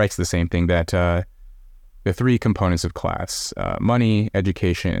he writes the same thing, that the three components of class, money,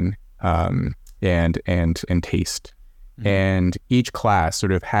 education, and taste. And each class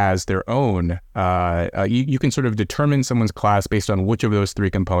sort of has their own, you can sort of determine someone's class based on which of those three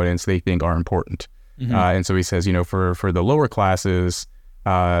components they think are important. And so he says, for the lower classes,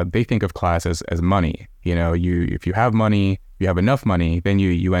 they think of class as money. If you have money, you have enough money, then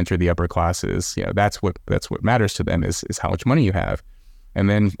you enter the upper classes. That's what matters to them is how much money you have. And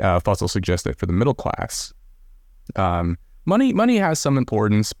then Fussell suggests that for the middle class, money has some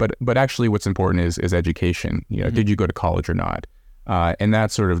importance, but actually what's important is education. Did you go to college or not? And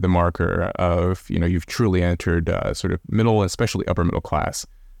that's sort of the marker of, you've truly entered sort of middle, especially upper middle class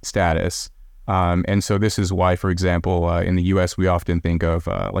status. And so this is why, for example, in the U.S., we often think of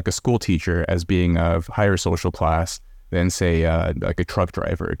like a school teacher as being of higher social class than, say, like a truck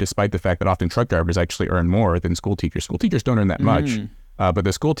driver, despite the fact that often truck drivers actually earn more than school teachers. School teachers don't earn that much. But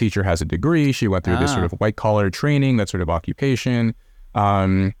the school teacher has a degree. She went through this sort of white-collar training, that sort of occupation.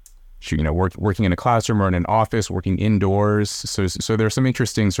 She, working in a classroom or in an office, working indoors. So there's some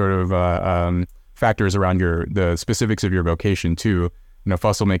interesting sort of factors around the specifics of your vocation too.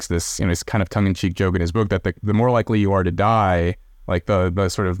 Fussell makes this, this kind of tongue-in-cheek joke in his book that the more likely you are to die, like the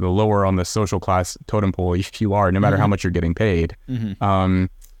sort of the lower on the social class totem pole you are, no matter how much you're getting paid.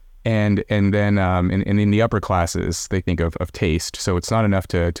 And then in the upper classes, they think of taste. So it's not enough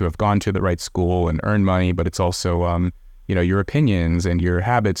to have gone to the right school and earn money, but it's also, your opinions and your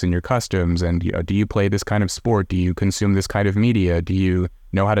habits and your customs. And do you play this kind of sport? Do you consume this kind of media? Do you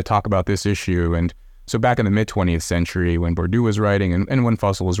know how to talk about this issue? And so back in the mid-20th century, when Bourdieu was writing and when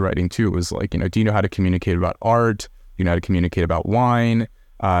Fussell was writing too, it was like, do you know how to communicate about art? Do you know how to communicate about wine?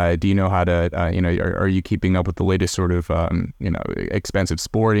 Do you know how to, are you keeping up with the latest sort of, expensive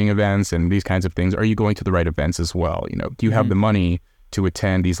sporting events and these kinds of things? Are you going to the right events as well? Do you have the money to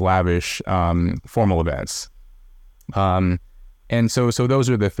attend these lavish, formal events? And so those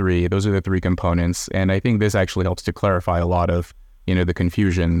are the three components. And I think this actually helps to clarify a lot of, the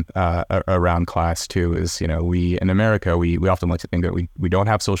confusion, around class too, is, we, in America, we often like to think that we don't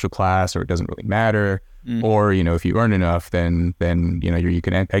have social class, or it doesn't really matter. Or, if you earn enough, then you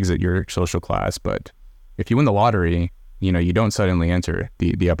can exit your social class. But if you win the lottery, you don't suddenly enter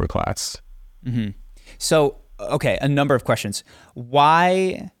the upper class. So, okay, a number of questions.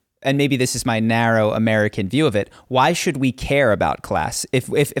 Why and maybe this is my narrow American view of it, why should we care about class?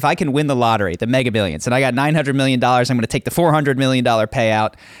 If I can win the lottery, the Mega Millions, and I got $900 million, I'm going to take the $400 million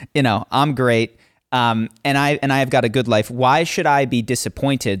payout. I'm great. And I've got a good life. Why should I be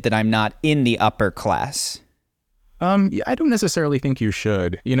disappointed that I'm not in the upper class? Yeah, I don't necessarily think you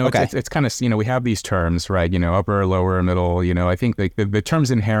should. Okay. It's kind of, we have these terms, right? Upper, lower, middle. I think the terms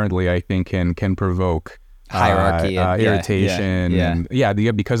inherently, I think, can provoke hierarchy, irritation, and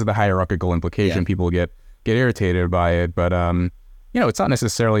because of the hierarchical implication, people get irritated by it. But it's not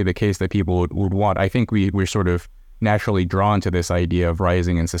necessarily the case that people would want. I think we're sort of naturally drawn to this idea of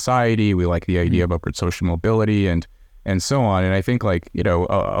rising in society. We like the idea of upward social mobility and so on. And I think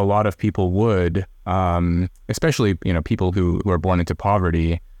a lot of people would, especially people who are born into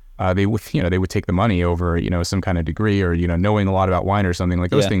poverty, they would take the money over some kind of degree or knowing a lot about wine or something. Like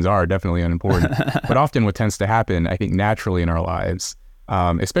those things are definitely unimportant. But often what tends to happen, I think, naturally in our lives,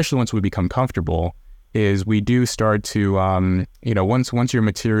 especially once we become comfortable, is we do start to once your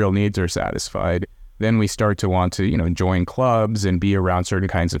material needs are satisfied, then we start to want to join clubs and be around certain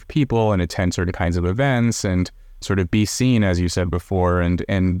kinds of people and attend certain kinds of events and sort of be seen, as you said before,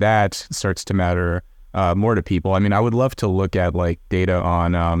 and that starts to matter more to people. I mean, I would love to look at data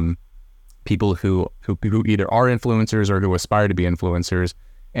on people who either are influencers or who aspire to be influencers.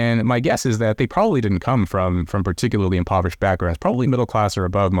 And my guess is that they probably didn't come from particularly impoverished backgrounds, probably middle class or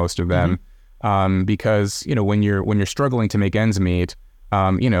above, most of them, because when you're struggling to make ends meet,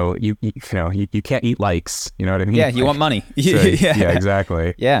 you can't eat likes, you know what I mean? Yeah, you want money. Yeah,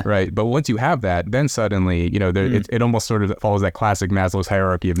 exactly. Yeah. Right. But once you have that, then suddenly, it almost sort of follows that classic Maslow's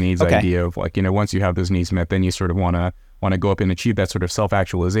hierarchy of needs idea of once you have those needs met, then you sort of want to go up and achieve that sort of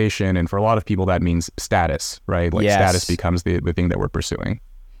self-actualization. And for a lot of people, that means status, right? Status becomes the thing that we're pursuing.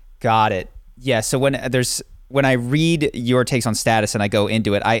 Got it. Yeah. So when I read your takes on status and I go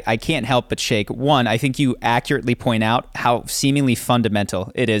into it, I can't help but shake. One, I think you accurately point out how seemingly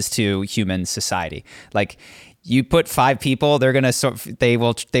fundamental it is to human society. Like, you put 5 people, they're gonna they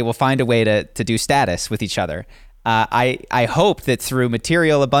will find a way to do status with each other. I hope that through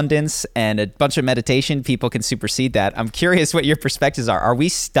material abundance and a bunch of meditation, people can supersede that. I'm curious what your perspectives are. Are we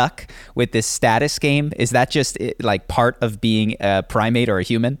stuck with this status game? Is that just part of being a primate or a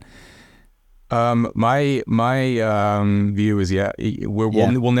human? My view is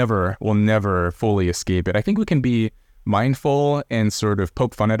we'll never fully escape it. I think we can be mindful and sort of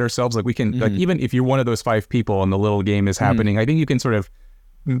poke fun at ourselves. Like we can, even if you're one of those 5 people and the little game is happening, I think you can sort of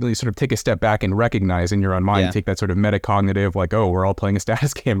take a step back and recognize in your own mind, take that sort of metacognitive, we're all playing a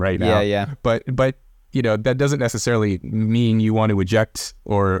status game right now. Yeah. But that doesn't necessarily mean you want to eject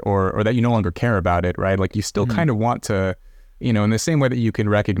or that you no longer care about it, right? Like you still kind of want to. In the same way that you can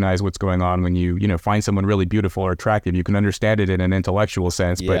recognize what's going on when you find someone really beautiful or attractive, you can understand it in an intellectual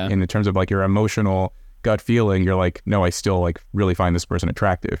sense, but in terms of your emotional gut feeling, you're like, no, I still really find this person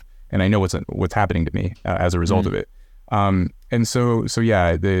attractive, and I know what's happening to me as a result of it. And so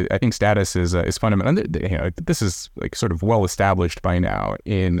yeah, I think status is fundamental. This is sort of well established by now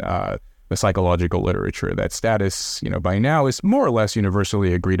in the psychological literature that status, by now is more or less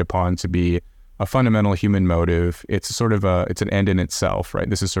universally agreed upon to be a fundamental human motive. It's sort of it's an end in itself, right?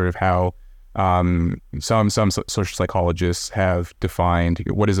 This is sort of how some social psychologists have defined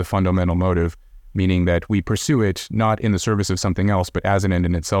what is a fundamental motive, meaning that we pursue it not in the service of something else, but as an end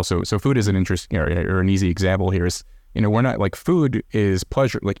in itself. So food is an interesting or an easy example here is, we're not food is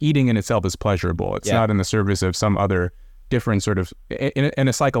pleasure, eating in itself is pleasurable. It's not in the service of some other different sort of, in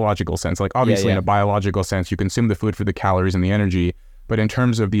a psychological sense, obviously in a biological sense, you consume the food for the calories and the energy. But in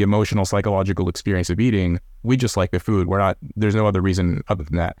terms of the emotional, psychological experience of eating, we just like the food. There's no other reason other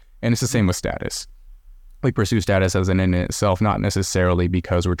than that. And it's the same with status. We pursue status as an end in itself, not necessarily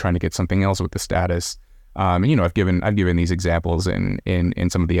because we're trying to get something else with the status. I've given these examples in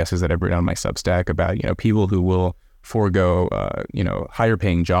some of the essays that I've written on my Substack about, people who will forego, higher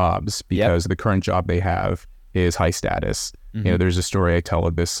paying jobs because the current job they have is high status. There's a story I tell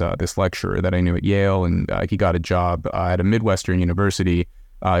of this lecturer that I knew at Yale, and he got a job at a Midwestern university.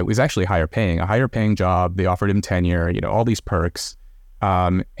 It was actually a higher paying job. They offered him tenure, all these perks.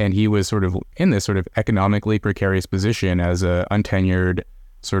 And he was sort of in this sort of economically precarious position as a untenured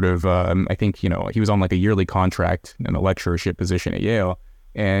sort of, I think, he was on a yearly contract in a lecturership position at Yale.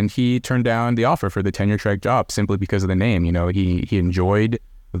 And he turned down the offer for the tenure track job simply because of the name. He enjoyed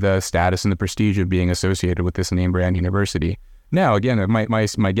the status and the prestige of being associated with this name brand university. Now, again,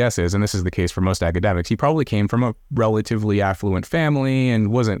 my guess is, and this is the case for most academics, he probably came from a relatively affluent family and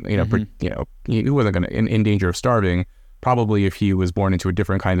wasn't, he wasn't going to in danger of starving. Probably if he was born into a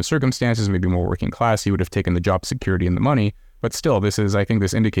different kind of circumstances, maybe more working class, he would have taken the job security and the money. But still, I think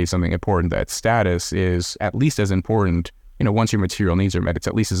this indicates something important, that status is at least as important, once your material needs are met, it's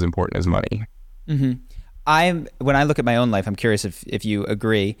at least as important as money. Mm-hmm. When I look at my own life, I'm curious if you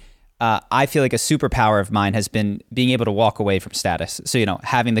agree. I feel like a superpower of mine has been being able to walk away from status. So,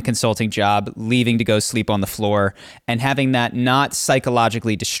 having the consulting job, leaving to go sleep on the floor, and having that not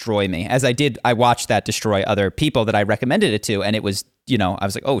psychologically destroy me. As I watched that destroy other people that I recommended it to, and it was, I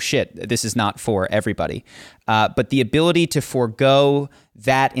was like, oh shit, this is not for everybody. But the ability to forego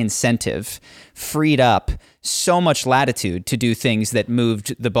that incentive freed up so much latitude to do things that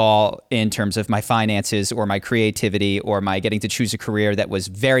moved the ball in terms of my finances or my creativity or my getting to choose a career that was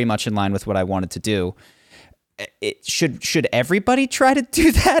very much in line with what I wanted to do. Should everybody try to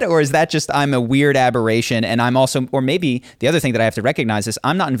do that? Or is that just I'm a weird aberration? And I'm also, or maybe the other thing that I have to recognize is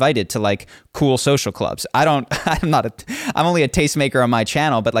I'm not invited to like cool social clubs. I'm only a tastemaker on my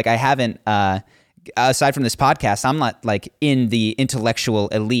channel, but like I haven't, aside from this podcast, I'm not like in the intellectual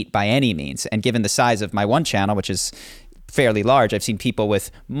elite by any means. And given the size of my one channel, which is fairly large, I've seen people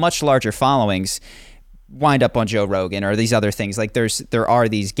with much larger followings wind up on Joe Rogan or these other things. Like there are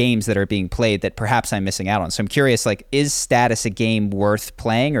these games that are being played that perhaps I'm missing out on. So I'm curious, like, is status a game worth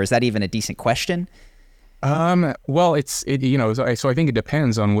playing, or is that even a decent question? Well, so I think it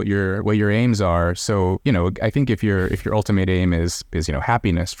depends on what your aims are. So, I think if your ultimate aim is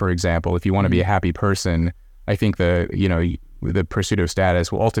happiness, for example, if you want to be a happy person, I think the pursuit of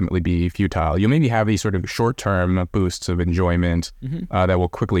status will ultimately be futile. You'll maybe have these sort of short-term boosts of enjoyment that will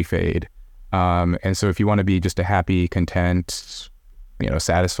quickly fade. And so if you want to be just a happy, content,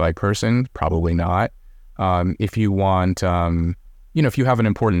 satisfied person, probably not. If you want, if you have an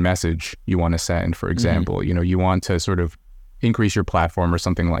important message you want to send, for example, you want to sort of increase your platform or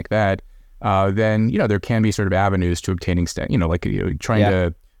something like that, then, there can be sort of avenues to obtaining, trying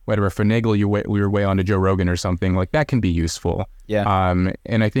to, whatever, finagle your way onto Joe Rogan or something, like that can be useful. Yeah.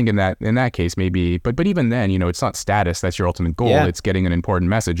 And I think in that case, maybe, but even then, it's not status that's your ultimate goal. Yeah. It's getting an important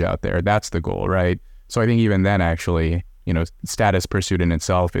message out there. That's the goal, right? So I think even then, actually, status pursuit in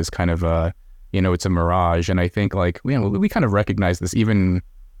itself is kind of it's a mirage. And I think we kind of recognize this even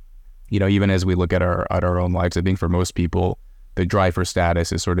as we look at our own lives. I think for most people, the drive for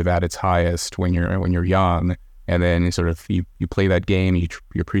status is sort of at its highest when you're young. And then sort of you play that game,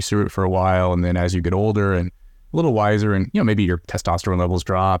 you pursue it for a while. And then as you get older and a little wiser and, maybe your testosterone levels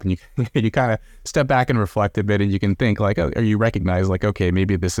drop and you kind of step back and reflect a bit and you can think or you recognize okay,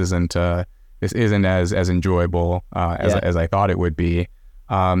 maybe this isn't as enjoyable as I thought it would be.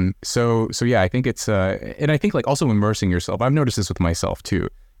 So yeah, I think it's, and I think also immersing yourself. I've noticed this with myself too.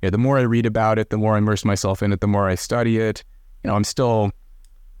 Yeah, the more I read about it, the more I immerse myself in it, the more I study it, I'm still,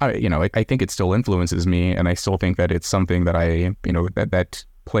 I think it still influences me, and I still think that it's something that that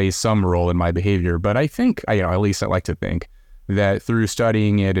plays some role in my behavior. But I think, at least I like to think that through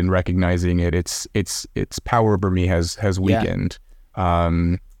studying it and recognizing it, its power over me has weakened. Yeah.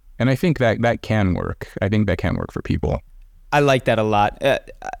 And I think that can work. I think that can work for people. I like that a lot.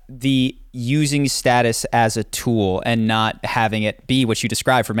 The using status as a tool and not having it be what you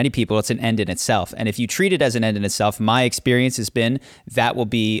describe. For many people, it's an end in itself. And if you treat it as an end in itself, my experience has been that will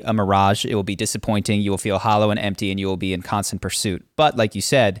be a mirage. It will be disappointing. You will feel hollow and empty, and you will be in constant pursuit. But like you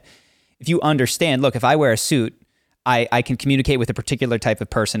said, if you understand, look, if I wear a suit, I can communicate with a particular type of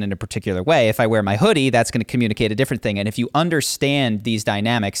person in a particular way. If I wear my hoodie, that's going to communicate a different thing. And if you understand these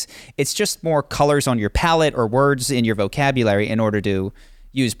dynamics, it's just more colors on your palette or words in your vocabulary in order to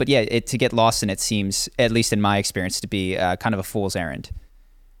use. But yeah, to get lost in it seems, at least in my experience, to be kind of a fool's errand.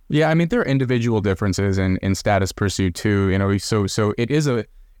 Yeah, I mean, there are individual differences in status pursuit too. So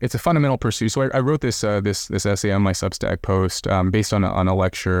it's a fundamental pursuit. So I wrote this essay on my Substack post based on a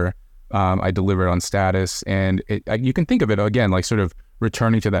lecture I delivered on status, and you can think of it again like sort of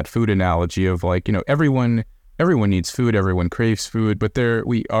returning to that food analogy of everyone needs food, everyone craves food, but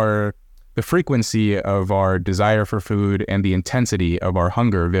the frequency of our desire for food and the intensity of our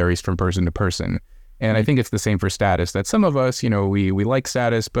hunger varies from person to person. And I think it's the same for status, that some of us, we like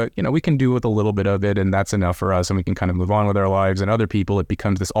status, but we can do with a little bit of it, and that's enough for us, and we can kind of move on with our lives. And other people, it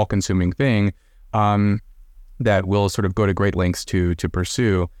becomes this all-consuming thing that will sort of go to great lengths to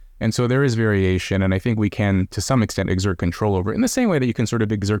pursue. And so there is variation, and I think we can, to some extent, exert control over it in the same way that you can sort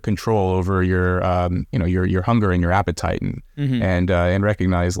of exert control over your hunger and your appetite, and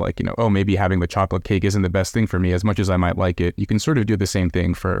recognize maybe having the chocolate cake isn't the best thing for me as much as I might like it. You can sort of do the same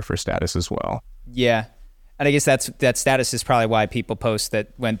thing for status as well. Yeah. And I guess that status is probably why people post that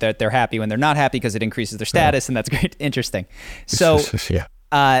when they're happy when they're not happy, because it increases their status, and that's great. Interesting. So yeah.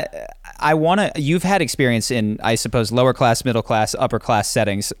 You've had experience in, I suppose, lower class, middle class, upper class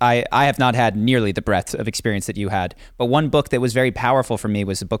settings. I have not had nearly the breadth of experience that you had. But one book that was very powerful for me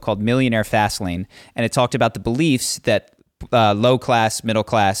was a book called Millionaire Fastlane. And it talked about the beliefs that low class, middle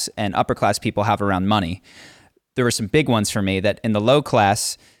class, and upper class people have around money. There were some big ones for me that in the low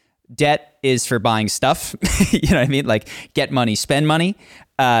class, debt is for buying stuff. You know what I mean? Like, get money, spend money.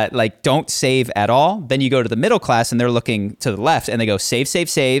 Like, don't save at all. Then you go to the middle class and they're looking to the left and they go save, save,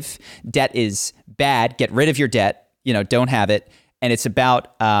 save. Debt is bad. Get rid of your debt. You know, don't have it. And it's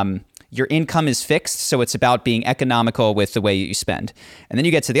about your income is fixed. So it's about being economical with the way you spend. And then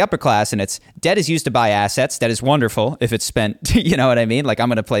you get to the upper class and it's debt is used to buy assets. That is wonderful if it's spent. You know what I mean? Like, I'm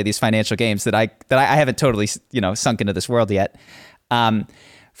going to play these financial games that I haven't totally, sunk into this world yet.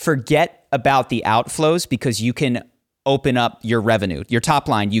 Forget about the outflows because you can open up your revenue, your top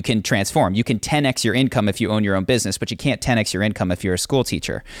line. You can transform. You can 10x your income if you own your own business, but you can't 10x your income if you're a school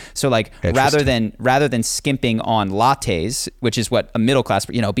teacher. So like rather than skimping on lattes, which is what a middle class,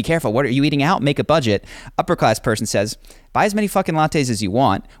 be careful. What are you eating out? Make a budget. Upper class person says, buy as many fucking lattes as you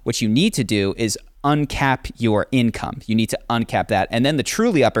want. What you need to do is uncap your income. You need to uncap that. And then the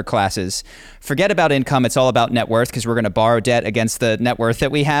truly upper classes, forget about income. It's all about net worth because we're going to borrow debt against the net worth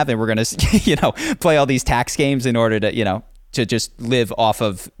that we have. And we're going to, play all these tax games in order to, to just live off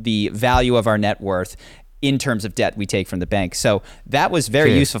of the value of our net worth in terms of debt we take from the bank. So that was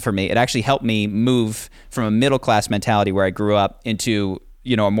very useful for me. It actually helped me move from a middle class mentality where I grew up into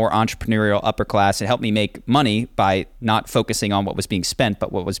a more entrepreneurial upper class. It helped me make money by not focusing on what was being spent,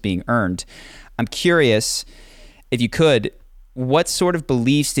 but what was being earned. I'm curious, if you could, what sort of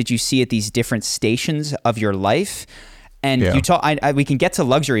beliefs did you see at these different stations of your life? And you talk, we can get to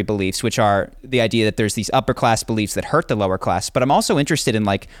luxury beliefs, which are the idea that there's these upper class beliefs that hurt the lower class. But I'm also interested in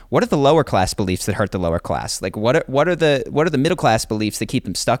what are the lower class beliefs that hurt the lower class? Like what are the middle class beliefs that keep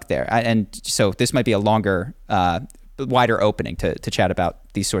them stuck there? And so this might be a longer, wider opening to chat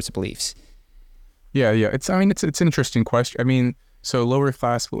about these sorts of beliefs. Yeah. It's an interesting question. So lower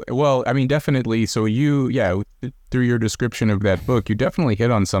class, definitely. So through your description of that book, you definitely hit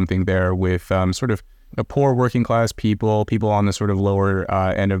on something there with sort of a poor working class people on the sort of lower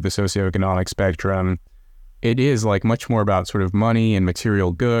end of the socioeconomic spectrum. It is much more about sort of money and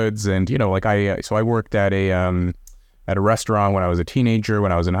material goods. And, I worked at a restaurant when I was a teenager.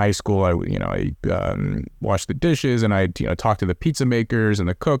 When I was in high school, I washed the dishes and I talked to the pizza makers and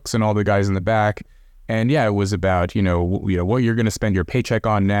the cooks and all the guys in the back. And it was about, what you're going to spend your paycheck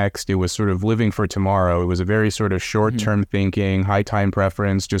on next. It was sort of living for tomorrow. It was a very sort of short-term thinking, high time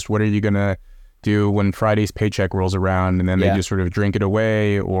preference. Just what are you going to do when Friday's paycheck rolls around? And then they just sort of drink it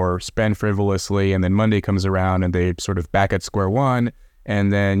away or spend frivolously. And then Monday comes around and they sort of back at square one.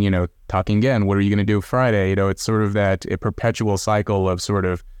 And then, talking again, what are you going to do Friday? It's sort of a perpetual cycle of sort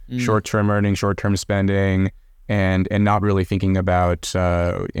of short-term earning, short-term spending, and not really thinking about,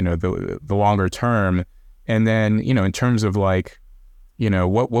 the longer term. And then, in terms of what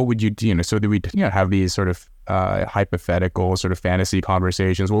would you do? So that we, have these sort of hypothetical sort of fantasy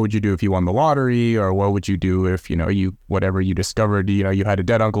conversations. What would you do if you won the lottery? Or what would you do if, whatever you discovered, you had a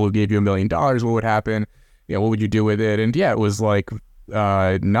dead uncle who gave you $1 million, what would happen? What would you do with it? And it was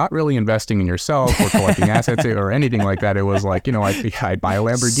not really investing in yourself or collecting assets or anything like that. It was I'd buy a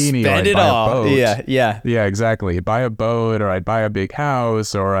Lamborghini, or I'd buy a boat. Yeah, exactly. Buy a boat, or I'd buy a big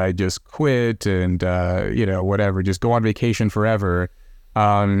house, or I'd just quit and whatever, just go on vacation forever.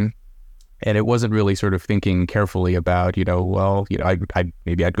 And it wasn't really sort of thinking carefully about, I'd go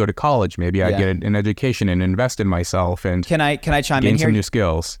to college, maybe I'd get an education and invest in myself and can I chime gain in here? Some new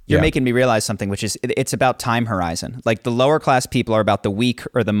skills. You're making me realize something, which is it's about time horizon. Like the lower class people are about the week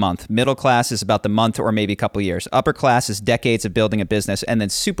or the month. Middle class is about the month or maybe a couple of years. Upper class is decades of building a business, and then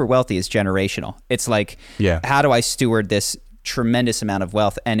super wealthy is generational. It's how do I steward this tremendous amount of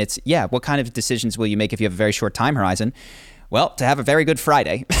wealth? And it's what kind of decisions will you make if you have a very short time horizon? Well, to have a very good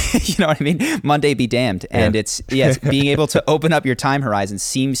Friday, you know what I mean? Monday be damned. And it's being able to open up your time horizon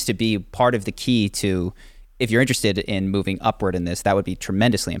seems to be part of the key to, if you're interested in moving upward in this, that would be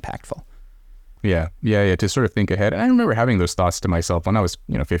tremendously impactful. Yeah, to sort of think ahead. And I remember having those thoughts to myself when I was,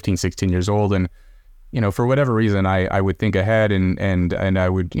 15, 16 years old. And, for whatever reason, I would think ahead and I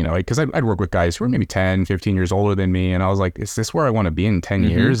would, because I'd work with guys who were maybe 10, 15 years older than me. And I was like, is this where I want to be in 10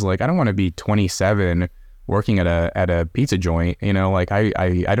 years? I don't want to be 27 working at a pizza joint,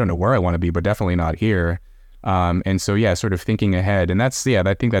 I don't know where I want to be, but definitely not here. And so, sort of thinking ahead, and that's,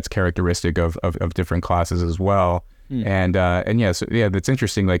 I think that's characteristic of different classes as well. That's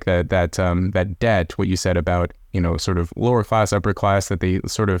interesting. That debt, what you said about, sort of lower class, upper class, that they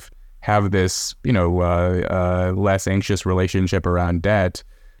sort of have this, less anxious relationship around debt.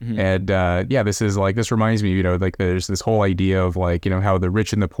 And this reminds me, like there's this whole idea of like, how the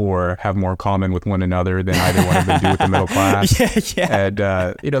rich and the poor have more common with one another than either one of them do with the middle class. And,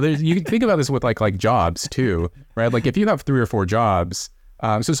 you can think about this with like jobs too, right? Like if you have 3 or 4 jobs,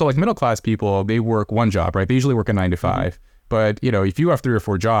 so like middle class people, they work one job, right? They usually work a 9 to 5. But, if you have 3 or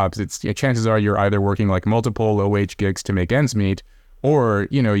 4 jobs, chances are you're either working like multiple low wage gigs to make ends meet, or,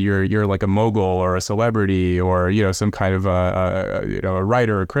 you're like a mogul or a celebrity or, some kind of a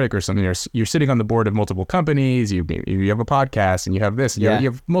writer or critic or something. You're sitting on the board of multiple companies. You have a podcast and you have this. You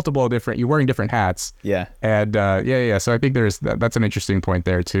have multiple different. You're wearing different hats. Yeah. And So I think that's an interesting point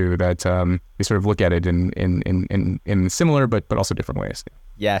there too. That we sort of look at it in similar but also different ways.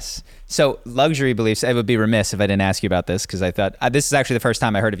 Yes. So luxury beliefs, I would be remiss if I didn't ask you about this, because I thought this is actually the first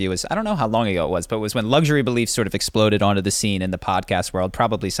time I heard of you. I don't know how long ago it was, but it was when luxury beliefs sort of exploded onto the scene in the podcast world,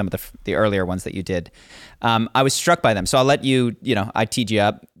 probably some of the earlier ones that you did. I was struck by them. So I'll let you, I teed you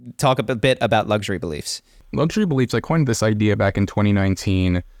up, talk a bit about luxury beliefs. Luxury beliefs, I coined this idea back in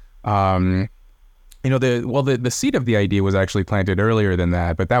 2019. The seed of the idea was actually planted earlier than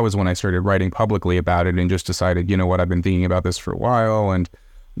that, but that was when I started writing publicly about it and just decided, I've been thinking about this for a while. And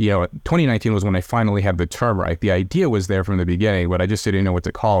 2019 was when I finally had the term right. The idea was there from the beginning, but I just didn't know what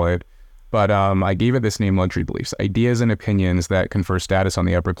to call it. But I gave it this name, luxury beliefs, ideas and opinions that confer status on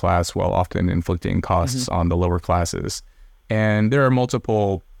the upper class while often inflicting costs on the lower classes. And there are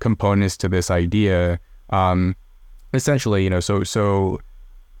multiple components to this idea. Essentially, so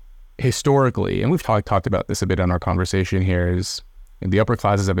historically, and we've talked about this a bit in our conversation here, is the upper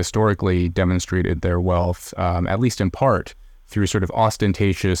classes have historically demonstrated their wealth, at least in part, through sort of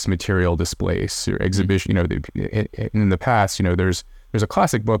ostentatious material displays or exhibition. In the past, there's a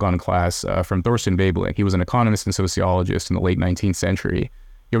classic book on class from Thorstein Veblen. He was an economist and sociologist in the late 19th century.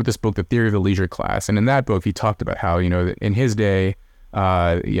 He wrote this book, The Theory of the Leisure Class. And in that book, he talked about how, in his day,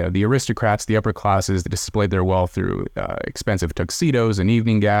 the aristocrats, the upper classes, displayed their wealth through expensive tuxedos and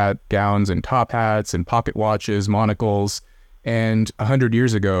evening gowns and top hats and pocket watches, monocles. And 100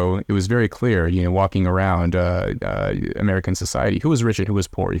 years ago, it was very clear, walking around American society, who was rich and who was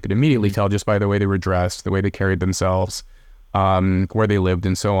poor. You could immediately tell just by the way they were dressed, the way they carried themselves, where they lived,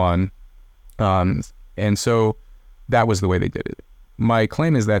 and so on. And so that was the way they did it. My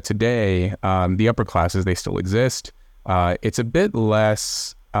claim is that today, the upper classes, they still exist. It's a bit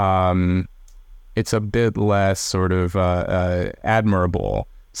less sort of admirable,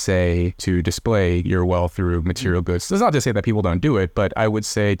 say, to display your wealth through material goods. That's not to say that people don't do it, but I would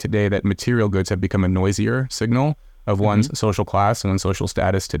say today that material goods have become a noisier signal of one's social class and one's social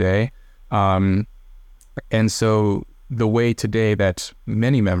status today. And so the way today that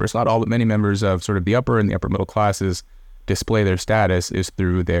many members, not all, but many members of sort of the upper and the upper middle classes display their status is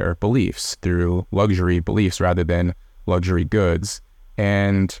through their beliefs, through luxury beliefs rather than luxury goods.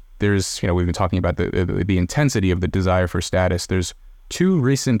 And there's, we've been talking about the intensity of the desire for status. There's 2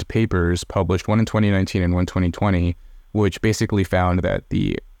 recent papers published, one in 2019 and one in 2020, which basically found that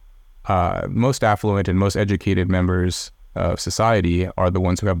the most affluent and most educated members of society are the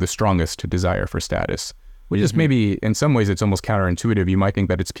ones who have the strongest desire for status, which is maybe, in some ways, it's almost counterintuitive. You might think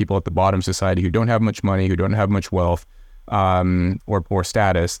that it's people at the bottom society who don't have much money, who don't have much wealth, or poor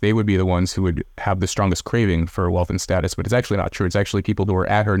status. They would be the ones who would have the strongest craving for wealth and status, but it's actually not true. It's actually people who are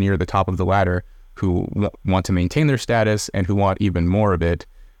at or near the top of the ladder who want to maintain their status and who want even more of it.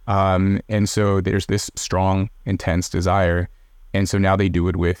 And so there's this strong, intense desire. And so now they do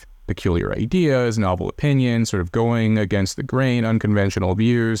it with peculiar ideas, novel opinions, sort of going against the grain, unconventional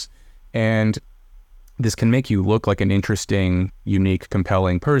views. And this can make you look like an interesting, unique,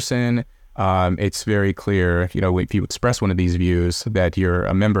 compelling person. It's very clear, if you express one of these views, that you're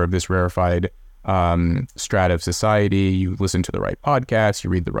a member of this rarefied strata of society. You listen to the right podcasts, you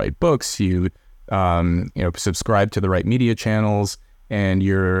read the right books, you subscribe to the right media channels, and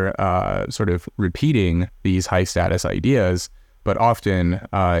you're sort of repeating these high status ideas. But often,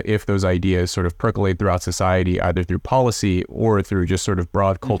 if those ideas sort of percolate throughout society, either through policy or through just sort of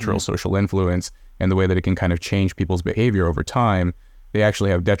broad cultural social influence and the way that it can kind of change people's behavior over time, they actually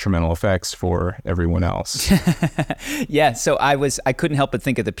have detrimental effects for everyone else. Yeah, so I couldn't help but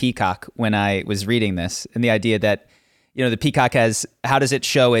think of the peacock when I was reading this, and the idea that, the peacock how does it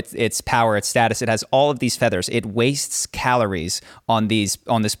show its power, its status? It has all of these feathers. It wastes calories on this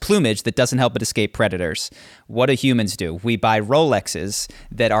plumage that doesn't help it escape predators. What do humans do? We buy Rolexes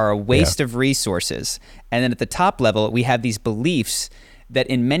that are a waste of resources. And then at the top level, we have these beliefs that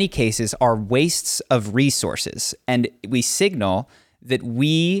in many cases are wastes of resources. And we signal that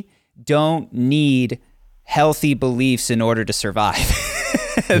we don't need healthy beliefs in order to survive.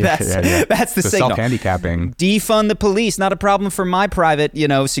 That's the signal. Self-handicapping. Defund the police, not a problem for my private,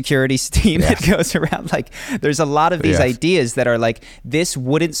 security team that goes around. Like, there's a lot of these ideas that are like, this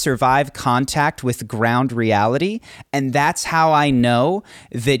wouldn't survive contact with ground reality. And that's how I know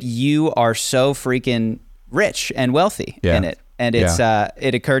that you are so freaking rich and wealthy in it. And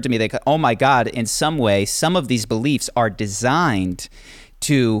it occurred to me that, oh my God, in some way, some of these beliefs are designed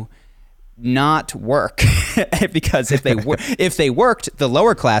to not work because if they worked, the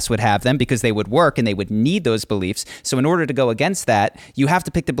lower class would have them because they would work and they would need those beliefs. So in order to go against that, you have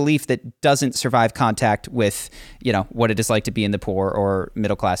to pick the belief that doesn't survive contact with, what it is like to be in the poor or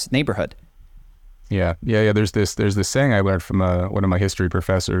middle class neighborhood. Yeah. There's this saying I learned from one of my history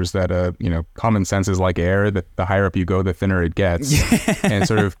professors that common sense is like air. That the higher up you go, the thinner it gets, and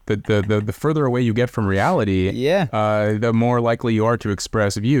sort of the further away you get from reality, the more likely you are to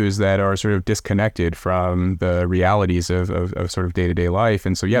express views that are sort of disconnected from the realities of sort of day-to-day life.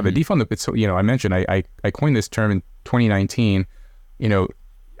 And so the defund. It's I mentioned I coined this term in 2019.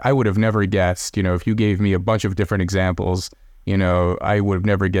 I would have never guessed. If you gave me a bunch of different examples. I would have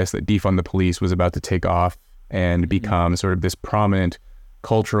never guessed that defund the police was about to take off and become sort of this prominent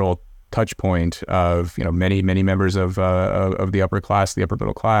cultural touch point of, many members of the upper class, the upper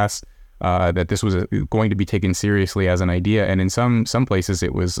middle class, that this was going to be taken seriously as an idea. And in some places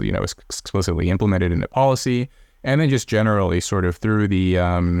it was, explicitly implemented into policy, and then just generally sort of through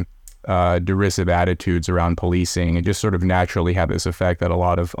the derisive attitudes around policing, it just sort of naturally had this effect that a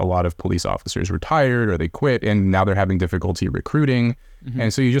lot of police officers retired or they quit, and now they're having difficulty recruiting.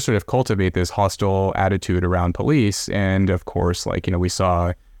 And so you just sort of cultivate this hostile attitude around police. And of course, we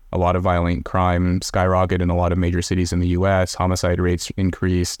saw a lot of violent crime skyrocket in a lot of major cities in the US, homicide rates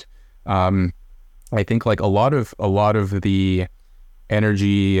increased. I think a lot of the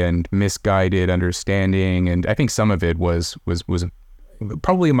energy and misguided understanding, and I think some of it was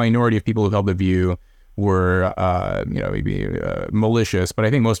probably a minority of people who held the view were, maybe malicious, but I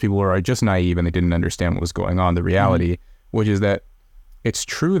think most people were just naive and they didn't understand what was going on. The reality, which is that it's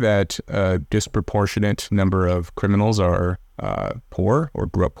true that a disproportionate number of criminals are poor or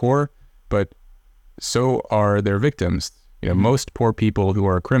grew up poor, but so are their victims. Most poor people who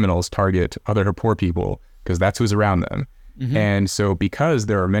are criminals target other poor people because that's who's around them. And so because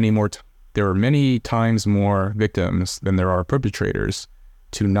there are many times more victims than there are perpetrators,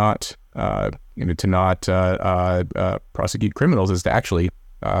 to not prosecute criminals is to actually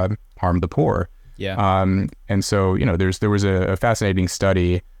harm the poor. And so there was a fascinating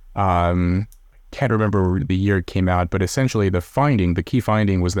study. Can't remember the year it came out, but essentially the key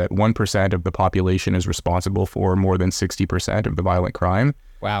finding was that 1% of the population is responsible for more than 60% of the violent crime.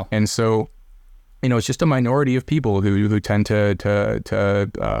 Wow. And so it's just a minority of people who tend to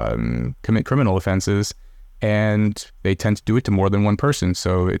commit criminal offenses, and they tend to do it to more than one person.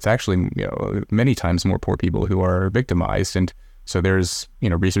 So it's actually many times more poor people who are victimized. And so there's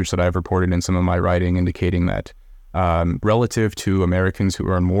research that I've reported in some of my writing indicating that relative to Americans who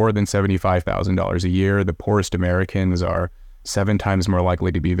earn more than $75,000 a year, the poorest Americans are 7 times more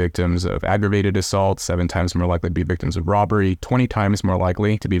likely to be victims of aggravated assault, 7 times more likely to be victims of robbery, 20 times more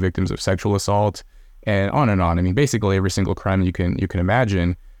likely to be victims of sexual assault, and on and on. I mean, basically every single crime you can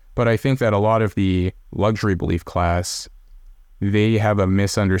imagine. But I think that a lot of the luxury belief class, they have a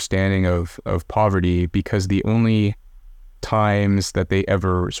misunderstanding of poverty, because the only times that they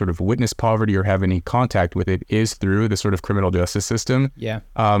ever sort of witness poverty or have any contact with it is through the sort of criminal justice system. Yeah.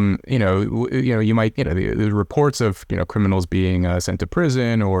 You might, the reports of, criminals being sent to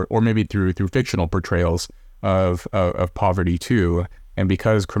prison, or maybe through fictional portrayals of poverty too. And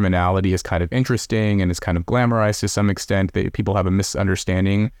because criminality is kind of interesting and is kind of glamorized to some extent, people have a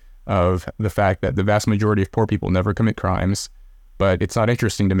misunderstanding of the fact that the vast majority of poor people never commit crimes. But it's not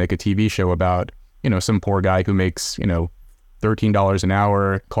interesting to make a TV show about, some poor guy who makes, $13 an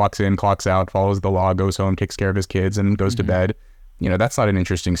hour, clocks in, clocks out, follows the law, goes home, takes care of his kids, and goes to bed. That's not an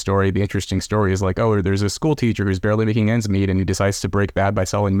interesting story. The interesting story is there's a school teacher who's barely making ends meet, and he decides to break bad by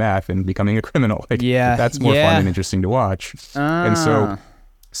selling meth and becoming a criminal. That's more fun and interesting to watch. And so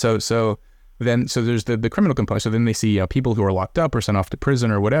there's the criminal component. So then they see people who are locked up or sent off to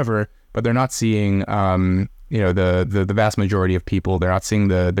prison or whatever, but they're not seeing the vast majority of people. They're not seeing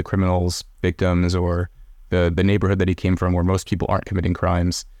the criminals, victims, or the neighborhood that he came from, where most people aren't committing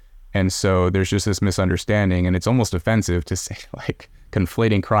crimes. And so there's just this misunderstanding, and it's almost offensive to say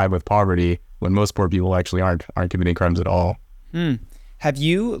conflating crime with poverty when most poor people actually aren't committing crimes at all. Have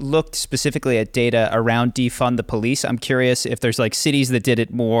you looked specifically at data around defund the police? I'm curious if there's cities that did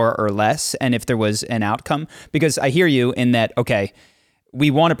it more or less, and if there was an outcome. Because I hear you in that, okay, we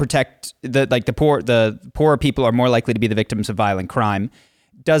want to protect the poor. The poorer people are more likely to be the victims of violent crime.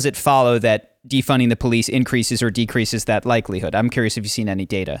 does it follow that defunding the police increases or decreases that likelihood? I'm curious if you've seen any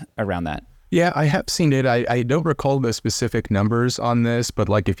data around that. Yeah, I have seen it. I don't recall the specific numbers on this, but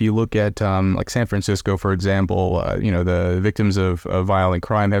like if you look at like San Francisco, for example, the victims of violent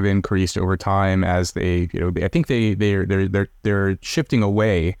crime have increased over time as they, I think they're shifting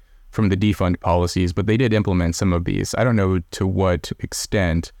away from the defund policies, but they did implement some of these. I don't know to what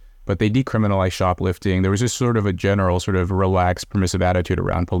extent, but they decriminalized shoplifting. There was just sort of a general sort of relaxed, permissive attitude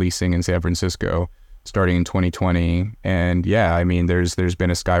around policing in San Francisco starting in 2020. And yeah, I mean, there's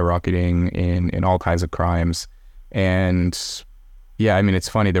been a skyrocketing in all kinds of crimes. And yeah, I mean, it's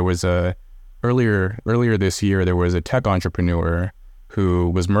funny. There was earlier this year, there was a tech entrepreneur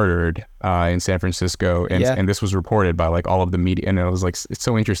who was murdered in San Francisco. And this was reported by like all of the media. And it was like, it's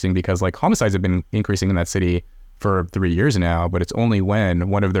so interesting because like homicides have been increasing in that city for 3 years now, but it's only when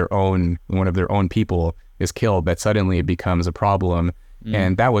one of their own people is killed that suddenly it becomes a problem.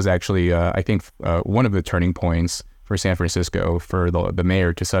 And that was actually, I think, one of the turning points for San Francisco, for the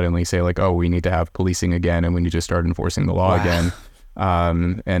mayor to suddenly say like, oh, we need to have policing again and we need to start enforcing the law again.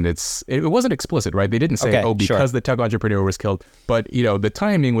 And it wasn't explicit, right? They didn't say, because the tech entrepreneur was killed, but the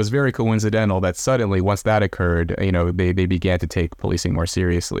timing was very coincidental that suddenly once that occurred, they began to take policing more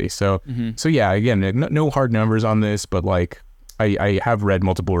seriously. So yeah, again, no hard numbers on this, but like I have read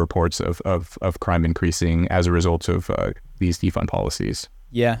multiple reports of crime increasing as a result of these defund policies.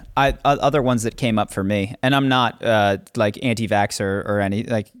 Yeah, other ones that came up for me, and I'm not like anti-vaxxer or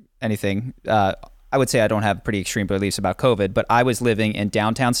anything. I would say I don't have pretty extreme beliefs about COVID, but I was living in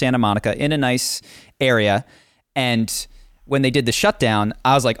downtown Santa Monica in a nice area. And when they did the shutdown,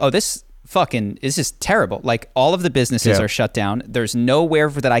 I was like, oh, this is terrible. Like all of the businesses are shut down. There's nowhere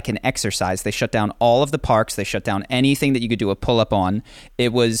that I can exercise. They shut down all of the parks. They shut down anything that you could do a pull up on.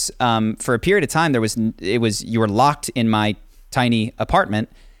 It was, for a period of time, you were locked in my tiny apartment.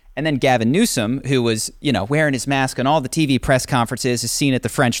 And then Gavin Newsom, who was, wearing his mask on all the TV press conferences, is seen at the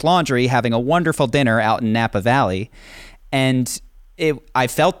French Laundry having a wonderful dinner out in Napa Valley. And I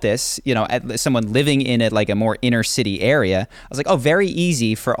felt this, as someone living in a more inner city area. I was like, oh, very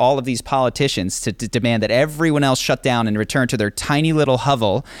easy for all of these politicians to demand that everyone else shut down and return to their tiny little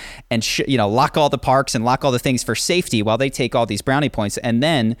hovel and, lock all the parks and lock all the things for safety while they take all these brownie points. And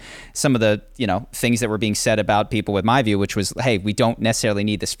then some of the, things that were being said about people with my view, which was, hey, we don't necessarily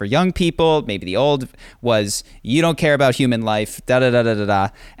need this for young people. Maybe the old was, you don't care about human life, da-da-da-da-da-da.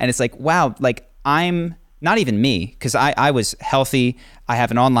 And it's like, wow, like I'm... Not even me, because I was healthy. I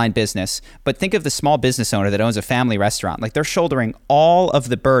have an online business. But think of the small business owner that owns a family restaurant. Like they're shouldering all of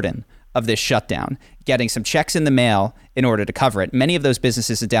the burden of this shutdown, getting some checks in the mail in order to cover it. Many of those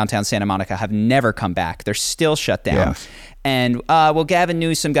businesses in downtown Santa Monica have never come back. They're still shut down. Yeah. And, Gavin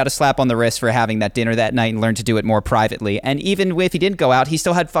Newsom got a slap on the wrist for having that dinner that night and learned to do it more privately. And even if he didn't go out, he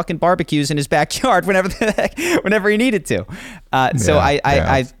still had fucking barbecues in his backyard whenever he needed to.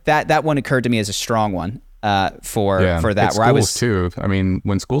 That one occurred to me as a strong one. For that, it's where I was too. I mean,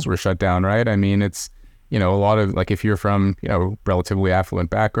 when schools were shut down, right? I mean, it's a lot of like if you're from relatively affluent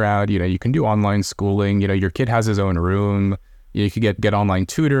background, you can do online schooling. Your kid has his own room. You could get online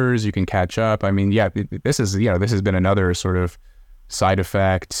tutors. You can catch up. I mean, this has been another sort of side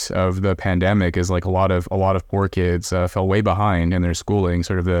effect of the pandemic is like a lot of poor kids fell way behind in their schooling.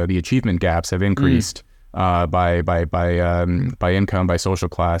 Sort of the achievement gaps have increased by income, by social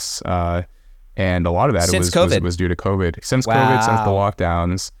class. And a lot of that was due to COVID. Since COVID, since the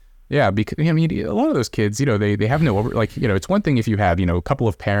lockdowns. Yeah, because I mean, a lot of those kids, they have no it's one thing if you have, a couple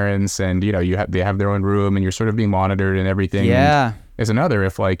of parents and, they have their own room and you're sort of being monitored and everything. Yeah. Is another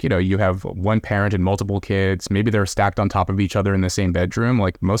if you have one parent and multiple kids, maybe they're stacked on top of each other in the same bedroom.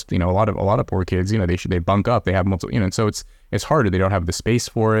 Like most, a lot of poor kids, they bunk up, they have multiple, and so it's harder. They don't have the space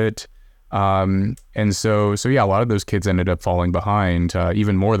for it. And so yeah, a lot of those kids ended up falling behind,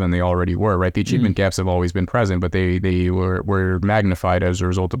 even more than they already were, right? The achievement gaps have always been present, but they were magnified as a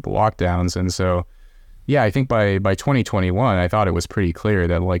result of the lockdowns. And so, yeah, I think by 2021, I thought it was pretty clear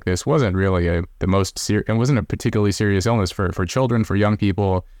that like this wasn't really it wasn't a particularly serious illness for children, for young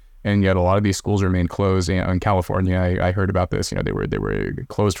people. And yet a lot of these schools remained closed. In California, I heard about this, they were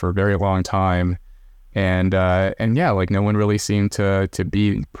closed for a very long time. And yeah, like no one really seemed to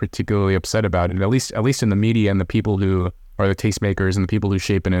be particularly upset about it. At least in the media and the people who are the tastemakers and the people who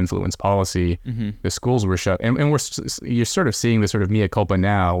shape and influence policy, the schools were shut. And you're sort of seeing this sort of mea culpa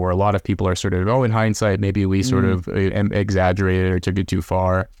now, where a lot of people are sort of, in hindsight, maybe we sort of exaggerated or took it too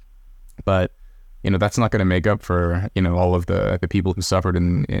far. But that's not going to make up for all of the people who suffered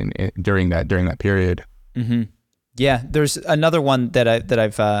during that period. Yeah, there's another one that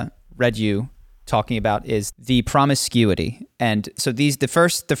I've read you talking about is the promiscuity. And so the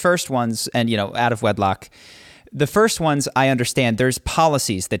first ones, and out of wedlock, the first ones, I understand there's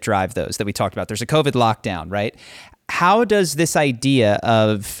policies that drive those that we talked about. There's a COVID lockdown, right? How does this idea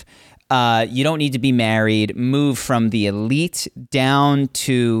of you don't need to be married move from the elite down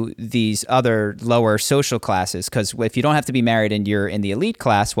to these other lower social classes? Because if you don't have to be married and you're in the elite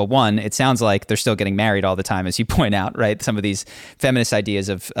class, well, one, it sounds like they're still getting married all the time, as you point out, right? Some of these feminist ideas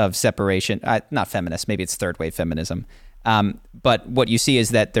of separation, not feminist, maybe it's third wave feminism. But what you see is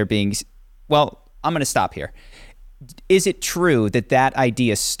that they're being, well, I'm going to stop here. Is it true that that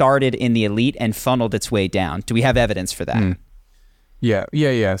idea started in the elite and funneled its way down? Do we have evidence for that?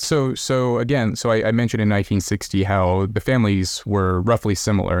 Yeah. So I mentioned in 1960 how the families were roughly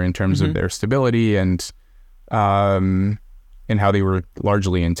similar in terms of their stability and how they were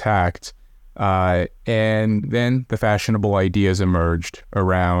largely intact. And then the fashionable ideas emerged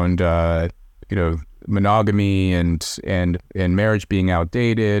around, monogamy and marriage being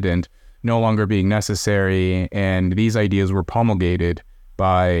outdated and no longer being necessary. And these ideas were promulgated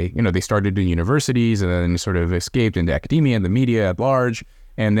by, they started in universities and then sort of escaped into academia and the media at large.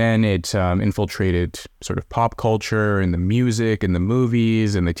 And then it infiltrated sort of pop culture and the music and the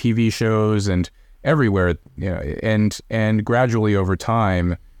movies and the TV shows and everywhere, and gradually over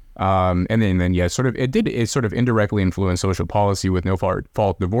time, it sort of indirectly influenced social policy with no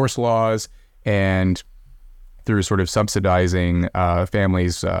fault divorce laws and through sort of subsidizing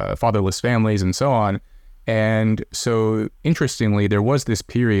families, fatherless families and so on. And so, interestingly, there was this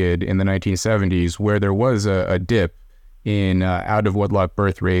period in the 1970s where there was a dip in out-of-wedlock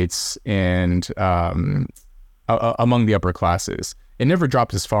birth rates and among the upper classes. It never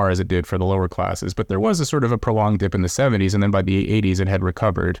dropped as far as it did for the lower classes, but there was a sort of a prolonged dip in the 70s, and then by the 80s it had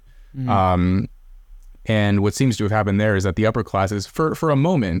recovered. And what seems to have happened there is that the upper classes, for a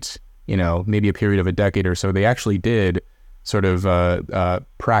moment, maybe a period of a decade or so, they actually did sort of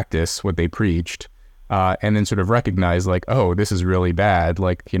practice what they preached. And then sort of recognize like, oh, this is really bad.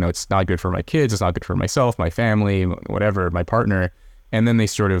 Like, it's not good for my kids. It's not good for myself, my family, whatever, my partner. And then they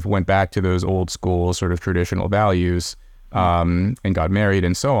sort of went back to those old school sort of traditional values and got married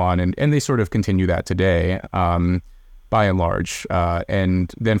and so on. And they sort of continue that today by and large.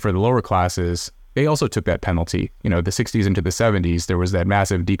 And then for the lower classes, they also took that penalty. The 60s into the 70s, there was that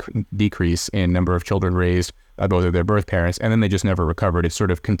massive decrease in number of children raised by both of their birth parents, and then they just never recovered. It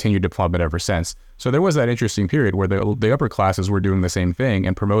sort of continued to plummet ever since. So there was that interesting period where the upper classes were doing the same thing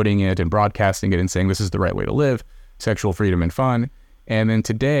and promoting it and broadcasting it and saying this is the right way to live, sexual freedom and fun. And then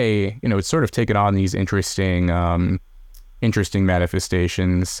today, it's sort of taken on these interesting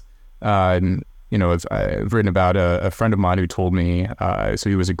manifestations. I've written about a friend of mine who told me, so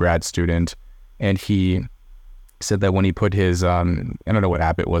he was a grad student, and he said that when he put his, I don't know what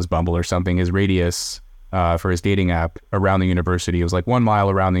app it was, Bumble or something, his radius for his dating app around the university, it was like 1 mile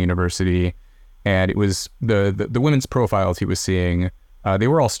around the university. And it was the women's profiles he was seeing, they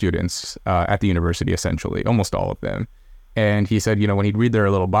were all students at the university, essentially, almost all of them. And he said, when he'd read their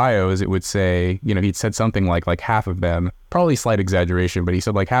little bios, it would say, he'd said something like half of them, probably slight exaggeration, but he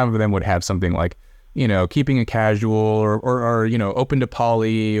said like half of them would have something like, keeping it casual or open to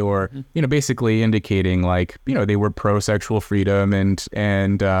poly or, basically indicating like, they were pro sexual freedom and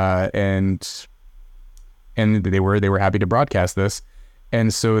they were happy to broadcast this.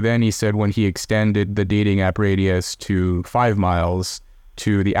 And so then he said when he extended the dating app radius to 5 miles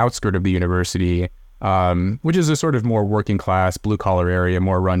to the outskirt of the university, which is a sort of more working class, blue collar area,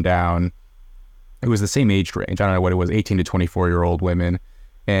 more rundown. It was the same age range. I don't know what it was, 18 to 24-year-old women.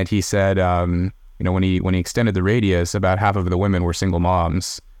 And he said, when he extended the radius, about half of the women were single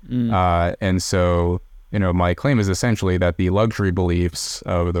moms. And so, my claim is essentially that the luxury beliefs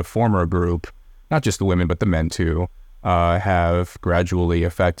of the former group, not just the women, but the men too, have gradually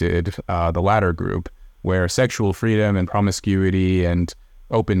affected the latter group, where sexual freedom and promiscuity and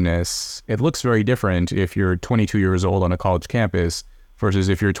openness, it looks very different if you're 22 years old on a college campus versus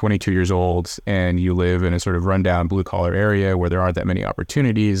if you're 22 years old and you live in a sort of rundown blue-collar area where there aren't that many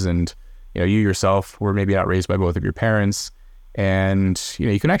opportunities, and you yourself were maybe not raised by both of your parents. And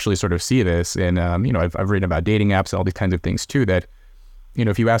you can actually sort of see this in I've written about dating apps and all these kinds of things too, that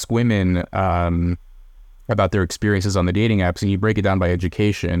if you ask women about their experiences on the dating apps and you break it down by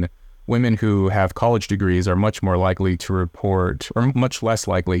education, women who have college degrees are much more likely to report, or much less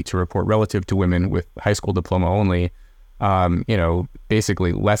likely to report relative to women with high school diploma only.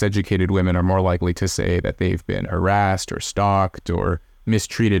 Basically less educated women are more likely to say that they've been harassed or stalked or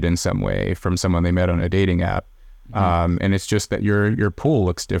mistreated in some way from someone they met on a dating app. And it's just that your pool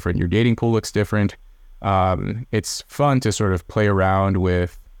looks different. Your dating pool looks different. It's fun to sort of play around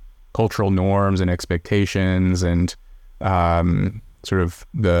with cultural norms and expectations and sort of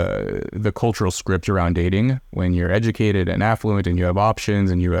the cultural script around dating when you're educated and affluent and you have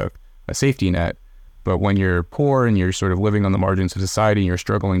options and you have a safety net. But when you're poor and you're sort of living on the margins of society and you're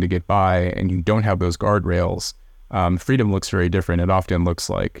struggling to get by and you don't have those guardrails, freedom looks very different. It often looks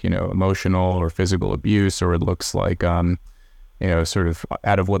like, emotional or physical abuse, or it looks like, sort of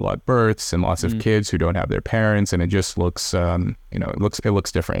out of wedlock births and lots of kids who don't have their parents. And it just looks, it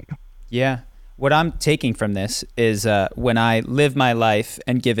looks different. Yeah. What I'm taking from this is when I live my life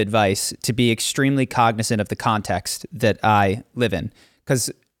and give advice, to be extremely cognizant of the context that I live in. Because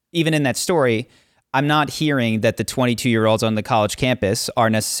even in that story, I'm not hearing that the 22-year-olds on the college campus are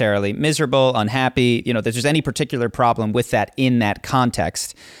necessarily miserable, unhappy, that there's any particular problem with that in that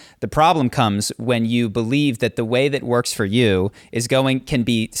context. The problem comes when you believe that the way that works for you can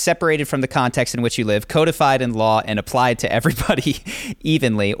be separated from the context in which you live, codified in law, and applied to everybody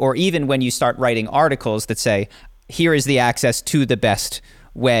evenly. Or even when you start writing articles that say, here is the access to the best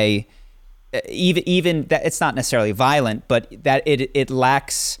way, even that it's not necessarily violent, but that it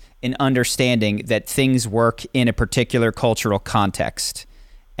lacks an understanding that things work in a particular cultural context.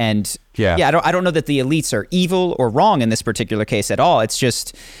 And I don't know that the elites are evil or wrong in this particular case at all. It's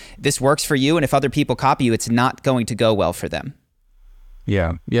just, this works for you, and if other people copy you, it's not going to go well for them.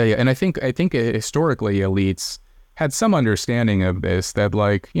 Yeah. And I think historically elites had some understanding of this, that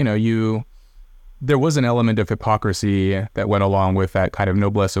there was an element of hypocrisy that went along with that kind of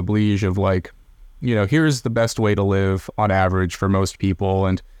noblesse oblige of here's the best way to live on average for most people,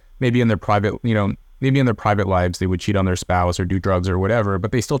 and maybe in their private lives, they would cheat on their spouse or do drugs or whatever,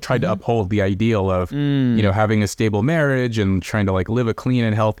 but they still tried to uphold the ideal of, having a stable marriage and trying to live a clean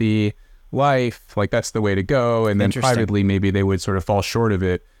and healthy life. That's the way to go. And then privately, maybe they would sort of fall short of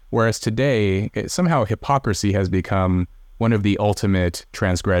it. Whereas today, somehow hypocrisy has become one of the ultimate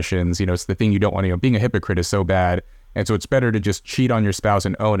transgressions. It's the thing you don't want to, being a hypocrite is so bad. And so it's better to just cheat on your spouse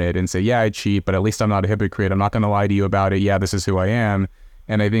and own it and say, yeah, I cheat, but at least I'm not a hypocrite. I'm not going to lie to you about it. Yeah, this is who I am.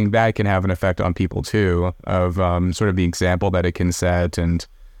 And I think that can have an effect on people too, of sort of the example that it can set. And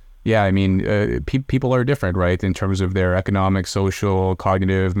people are different, right, in terms of their economic, social,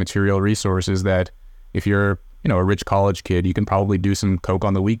 cognitive, material resources, that if you're, a rich college kid, you can probably do some coke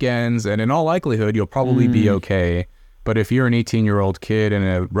on the weekends, and in all likelihood, you'll probably be okay. But if you're an 18-year-old kid in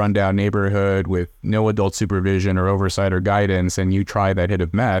a rundown neighborhood with no adult supervision or oversight or guidance, and you try that hit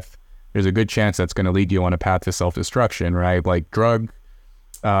of meth, there's a good chance that's going to lead you on a path to self-destruction, right? Sort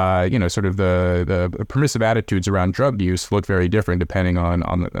of the permissive attitudes around drug use look very different depending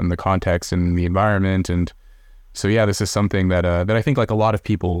on the context and the environment. And so, this is something that I think a lot of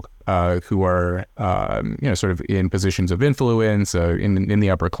people who are, sort of in positions of influence in the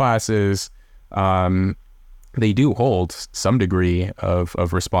upper classes, they do hold some degree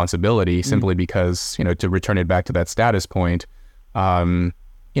of responsibility simply because, to return it back to that status point,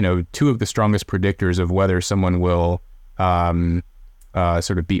 two of the strongest predictors of whether someone will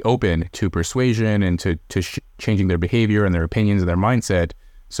sort of be open to persuasion and to changing their behavior and their opinions and their mindset.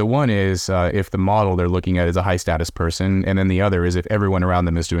 So one is if the model they're looking at is a high status person, and then the other is if everyone around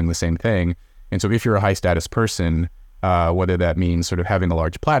them is doing the same thing. And so if you're a high status person, whether that means sort of having a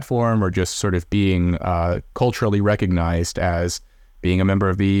large platform or just sort of being culturally recognized as being a member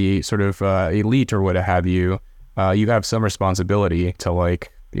of the sort of elite or what have you, you have some responsibility to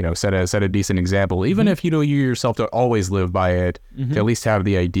set a decent example, even if you yourself don't always live by it, to at least have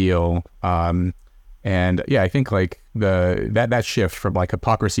the ideal. I think that shift from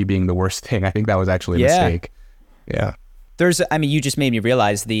hypocrisy being the worst thing, I think that was actually a mistake. Yeah. You just made me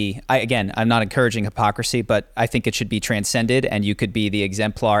realize I'm not encouraging hypocrisy, but I think it should be transcended, and you could be the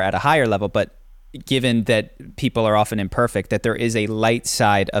exemplar at a higher level. But given that people are often imperfect, that there is a light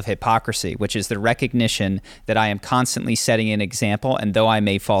side of hypocrisy, which is the recognition that I am constantly setting an example, and though I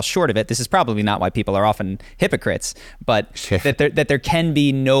may fall short of it, this is probably not why people are often hypocrites, but that there can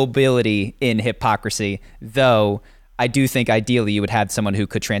be nobility in hypocrisy, though I do think ideally you would have someone who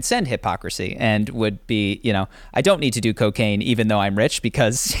could transcend hypocrisy and would be, I don't need to do cocaine even though I'm rich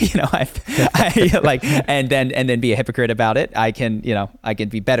because, and then be a hypocrite about it. I can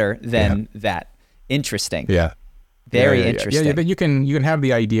be better than that. Interesting. Yeah. Very interesting. Yeah, you can have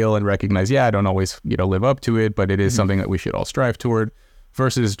the ideal and recognize, I don't always, live up to it, but it is something that we should all strive toward,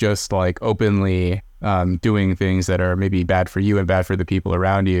 versus just openly doing things that are maybe bad for you and bad for the people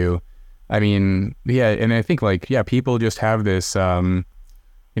around you. And I think people just have this, so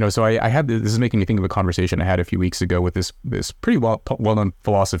I had this is making me think of a conversation I had a few weeks ago with this pretty well-known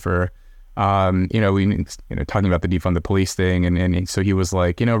philosopher, talking about the defund the police thing. And so he was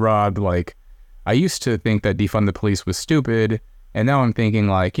like, Rob, I used to think that defund the police was stupid. And now I'm thinking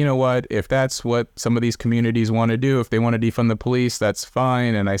like, you know what, if that's what some of these communities want to do, if they want to defund the police, that's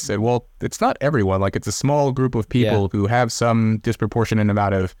fine. And I said, well, it's not everyone. Like, it's a small group of people who have some disproportionate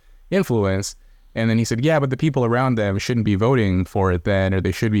amount of influence. And then he said, yeah, but the people around them shouldn't be voting for it then, or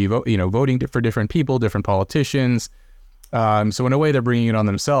they should be, voting for different people, different politicians. So in a way, they're bringing it on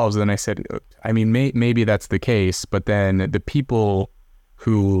themselves. And then I said, I mean, maybe that's the case, but then the people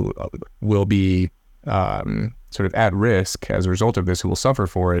who will be sort of at risk as a result of this, who will suffer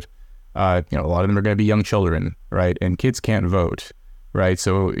for it, a lot of them are going to be young children, right? And kids can't vote, right?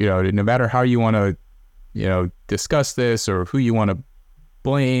 So, no matter how you want to, discuss this or who you want to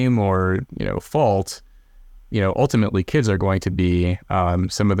blame or, fault, ultimately kids are going to be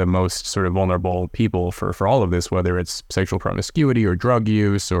some of the most sort of vulnerable people for all of this, whether it's sexual promiscuity or drug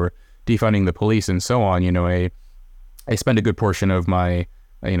use or defunding the police and so on. I spent a good portion of my,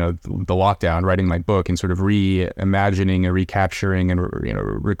 the lockdown writing my book and sort of reimagining and recapturing and,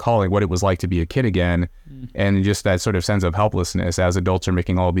 recalling what it was like to be a kid again. And just that sort of sense of helplessness as adults are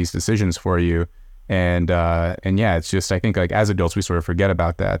making all these decisions for you. And yeah, it's just, I think like as adults, we sort of forget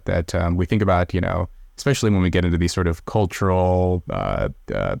about that we think about, especially when we get into these sort of cultural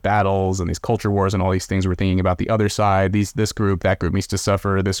battles and these culture wars and all these things, we're thinking about the other side, this group, that group needs to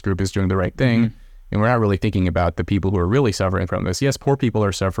suffer, this group is doing the right thing. And we're not really thinking about the people who are really suffering from this. Yes, poor people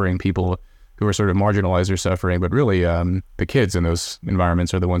are suffering, people who are sort of marginalized are suffering, but really the kids in those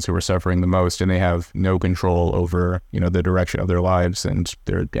environments are the ones who are suffering the most, and they have no control over, the direction of their lives, and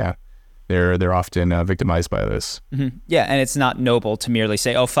they're often victimized by this. Mm-hmm. Yeah, and it's not noble to merely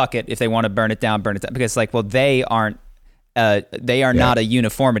say, "Oh, fuck it, if they want to burn it down," because they aren't, not a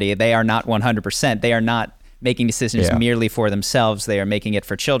uniformity. They are not 100%. They are not making decisions merely for themselves. They are making it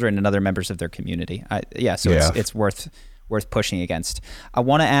for children and other members of their community. It's worth pushing against. I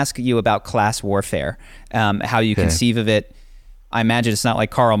want to ask you about class warfare, how you conceive of it. I imagine it's not like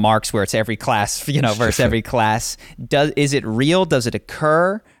Karl Marx where it's every class, versus every class. Is it real? Does it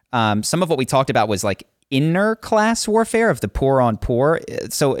occur? Some of what we talked about was like inner class warfare of the poor on poor.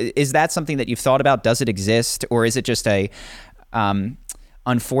 So is that something that you've thought about? Does it exist? Or is it just a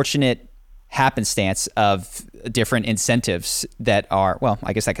unfortunate happenstance of different incentives that are, well,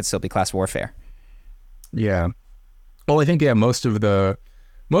 I guess that could still be class warfare. Yeah. Well, I think, most of the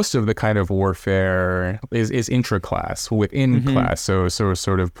kind of warfare is intra-class, within class. So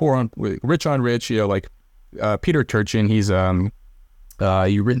sort of rich on rich, like Peter Turchin, he's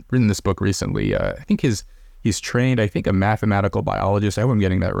you've written this book recently. I think he's trained, a mathematical biologist. I hope I'm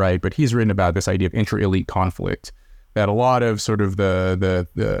getting that right, but he's written about this idea of intra-elite conflict, that a lot of sort of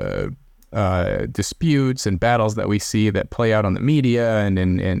the disputes and battles that we see that play out on the media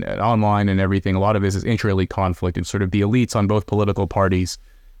and online and everything, a lot of this is intra-elite conflict, and sort of the elites on both political parties,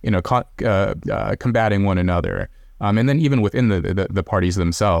 combating one another. And then even within the parties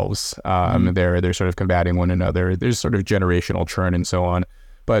themselves, they're sort of combating one another. There's sort of generational churn and so on.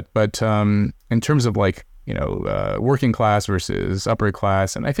 But in terms of like, working class versus upper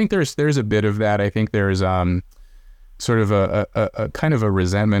class, and I think there's a bit of that. I think there's sort of a kind of a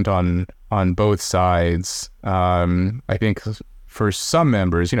resentment on both sides. I think for some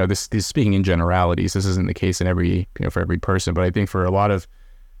members, this speaking in generalities, this isn't the case in every, for every person, but I think for a lot of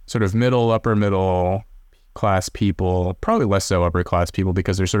sort of upper middle class people, probably less so upper class people,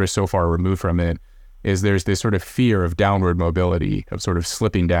 because they're sort of so far removed from it, is there's this sort of fear of downward mobility, of sort of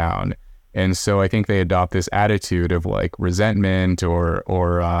slipping down. And so I think they adopt this attitude of like resentment or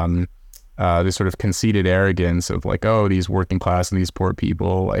this sort of conceited arrogance of like, oh, these working class and these poor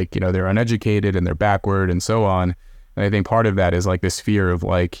people, like, they're uneducated and they're backward and so on. And I think part of that is like this fear of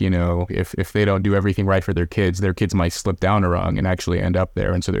like, if they don't do everything right for their kids might slip down a rung and actually end up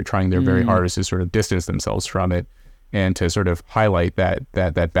there. And so they're trying their very hardest to sort of distance themselves from it and to sort of highlight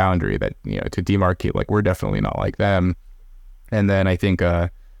that boundary, that, to demarcate, like, we're definitely not like them. And then I think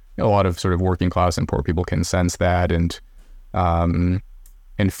a lot of sort of working class and poor people can sense that and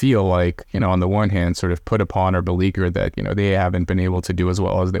feel like, on the one hand, sort of put upon or beleaguered that, they haven't been able to do as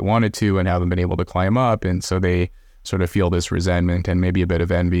well as they wanted to and haven't been able to climb up. And so they sort of feel this resentment and maybe a bit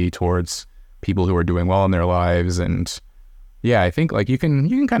of envy towards people who are doing well in their lives. And yeah, I think like you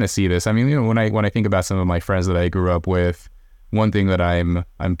can kind of see this. I mean, when I think about some of my friends that I grew up with, one thing that I'm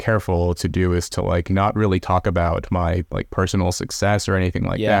careful to do is to like not really talk about my like personal success or anything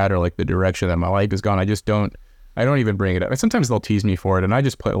like that, or like the direction that my life has gone. I don't even bring it up. And sometimes they'll tease me for it and I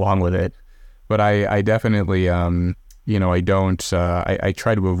just play along with it. But I definitely, I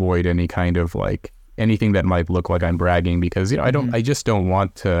try to avoid any kind of like anything that might look like I'm bragging, because, I just don't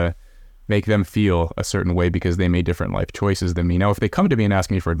want to make them feel a certain way because they made different life choices than me. Now, if they come to me and ask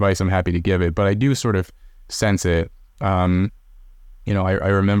me for advice, I'm happy to give it, but I do sort of sense it. I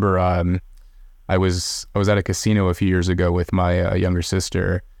remember I was at a casino a few years ago with my younger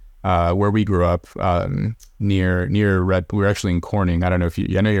sister, where we grew up, near Red. We were actually in Corning. I don't know if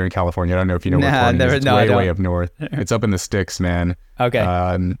I know you're in California. I don't know if you know where Corning is. It's way up north. It's up in the sticks, man. Okay.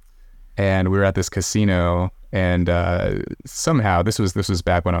 And we were at this casino, and somehow this was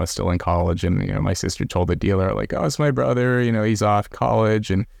back when I was still in college, and my sister told the dealer, like, oh, it's my brother, he's off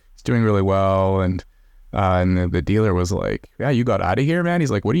college and he's doing really well, and the dealer was like, yeah, you got out of here, man.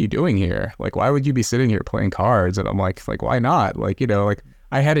 He's like, what are you doing here? Like, why would you be sitting here playing cards? And I'm like, why not? Like, like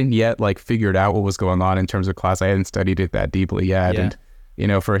I hadn't yet like figured out what was going on in terms of class. I hadn't studied it that deeply yet. Yeah. And,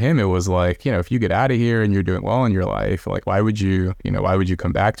 for him, it was like, if you get out of here and you're doing well in your life, like, why would you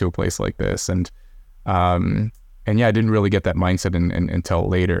come back to a place like this? And yeah, I didn't really get that mindset until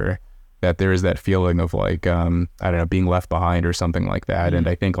later, that there is that feeling of like, I don't know, being left behind or something like that. Mm-hmm. And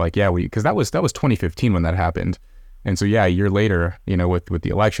I think like, yeah, because that was 2015 when that happened. And so, yeah, a year later, with the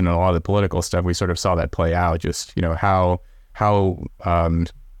election and a lot of the political stuff, we sort of saw that play out, just, how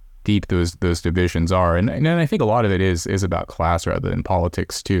deep those divisions are. And I think a lot of it is about class rather than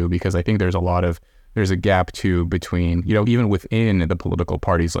politics too, because I think there's a gap too between, even within the political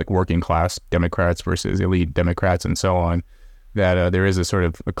parties, like working class Democrats versus elite Democrats and so on, that there is a sort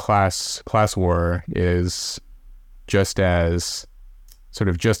of a class war is just as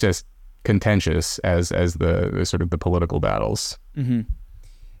contentious as the sort of the political battles. Mm-hmm.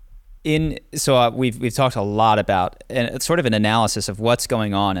 So we've talked a lot about sort of an analysis of what's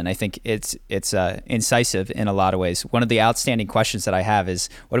going on, and I think it's incisive in a lot of ways. One of the outstanding questions that I have is,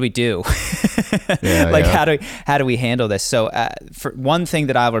 what do we do? How do we handle this? So for one thing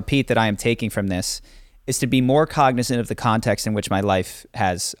that I'll repeat that I am taking from this is to be more cognizant of the context in which my life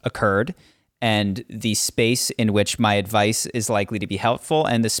has occurred, and the space in which my advice is likely to be helpful,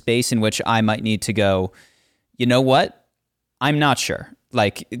 and the space in which I might need to go, you know what? I'm not sure.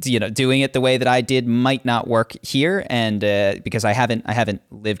 Like, doing it the way that I did might not work here, and because I haven't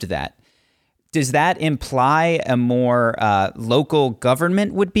lived that. Does that imply a more local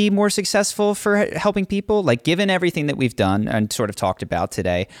government would be more successful for helping people? Like, given everything that we've done and sort of talked about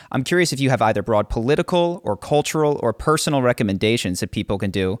today, I'm curious if you have either broad political or cultural or personal recommendations that people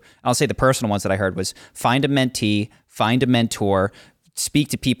can do. I'll say the personal ones that I heard was find a mentee, find a mentor, speak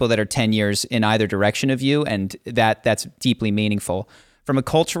to people that are 10 years in either direction of you, and that's deeply meaningful. From a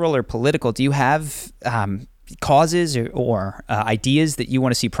cultural or political, do you have causes or ideas that you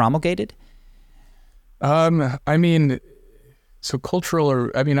want to see promulgated? I mean, so cultural,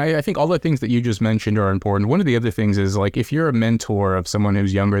 I think all the things that you just mentioned are important. One of the other things is, like, if you're a mentor of someone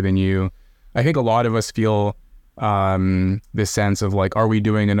who's younger than you, I think a lot of us feel this sense of like, are we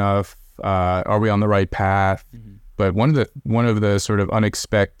doing enough? Are we on the right path? Mm-hmm. But one of the sort of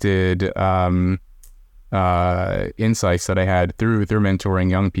unexpected insights that I had through mentoring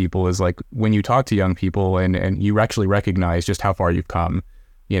young people is, like, when you talk to young people and you actually recognize just how far you've come.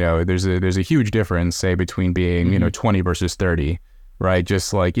 There's a huge difference, say, between being, 20 versus 30, right?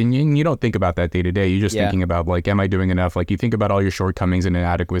 Just like, and you don't think about that day to day. You're just thinking about, like, am I doing enough? Like, you think about all your shortcomings and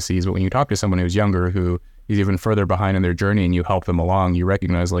inadequacies, but when you talk to someone who's younger, who is even further behind in their journey, and you help them along, you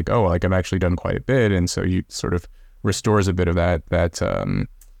recognize, like, oh, like, I've actually done quite a bit. And so you sort of restores a bit of that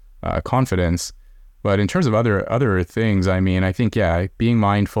confidence. But in terms of other things, I think, being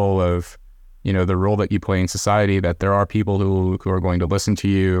mindful of, the role that you play in society, that there are people who are going to listen to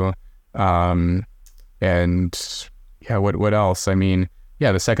you. And what else? The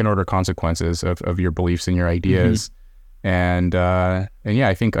second order consequences of your beliefs and your ideas. Mm-hmm. And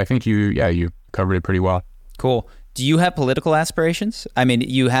I think you covered it pretty well. Cool. Do you have political aspirations?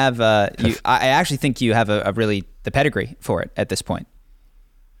 You have, I actually think you have the pedigree for it at this point.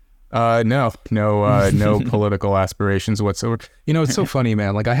 No political aspirations whatsoever. It's so funny,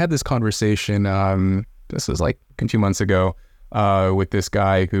 man. Like, I had this conversation, this was like 2 months ago, with this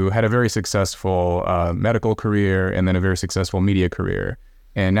guy who had a very successful medical career and then a very successful media career.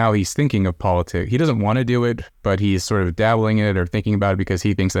 And now he's thinking of politics. He doesn't want to do it, but he's sort of dabbling in it or thinking about it because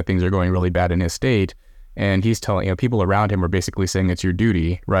he thinks that things are going really bad in his state. And he's telling, people around him are basically saying it's your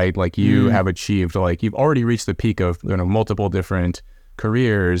duty, right? Like, you have achieved, like, you've already reached the peak of, multiple different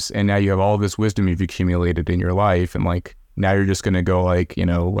careers, and now you have all this wisdom you've accumulated in your life, and, like, now you're just going to go, like,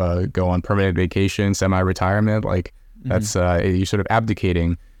 go on permanent vacation, semi-retirement, like, that's you're sort of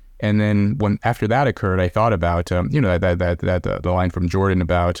abdicating. And then when after that occurred, I thought about the line from Jordan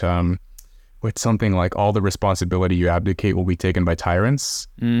about with something like, all the responsibility you abdicate will be taken by tyrants.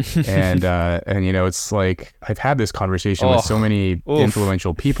 And it's like, I've had this conversation with so many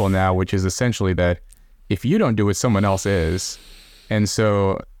influential people now, which is essentially that if you don't do it, someone else is. And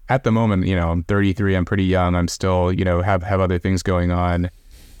so at the moment, I'm 33. I'm pretty young. I'm still, have other things going on.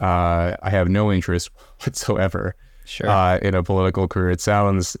 I have no interest whatsoever in a political career. It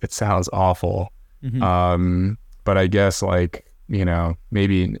sounds awful. But I guess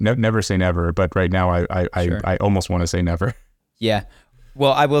maybe never say never. But right now, I almost want to say never. Yeah.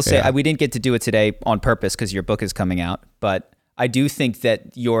 Well, I will say we didn't get to do it today on purpose because your book is coming out. But I do think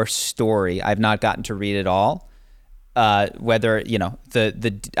that your story, I've not gotten to read it all. Whether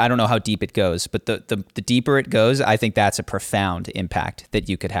I don't know how deep it goes, but the deeper it goes, I think that's a profound impact that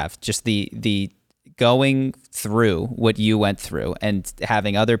you could have. Just the going through what you went through and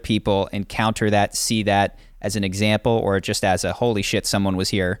having other people encounter that, see that as an example, or just as a holy shit, someone was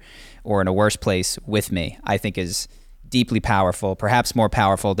here or in a worse place with me, I think is deeply powerful, perhaps more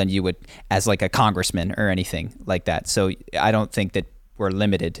powerful than you would as like a congressman or anything like that. So I don't think that we're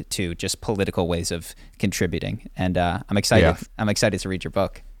limited to just political ways of contributing. And I'm excited. Yeah. I'm excited to read your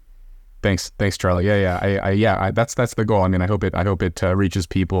book. Thanks, Charlie. Yeah. That's the goal. I mean, I hope it reaches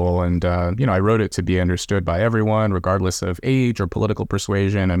people. And I wrote it to be understood by everyone, regardless of age or political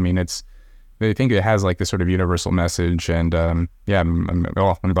persuasion. I mean, I think it has like this sort of universal message. And I'm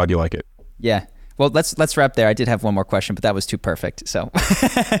glad you like it. Yeah. Well, let's wrap there. I did have one more question, but that was too perfect. So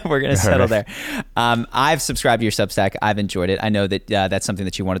we're going to settle there. I've subscribed to your Substack. I've enjoyed it. I know that that's something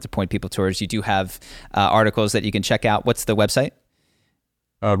that you wanted to point people towards. You do have articles that you can check out. What's the website?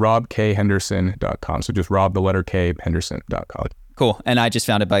 robkhenderson.com. So just Rob, the letter K, Henderson.com. Cool. And I just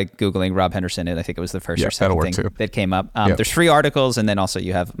found it by Googling Rob Henderson, and I think it was the first or second thing that came up. There's free articles, and then also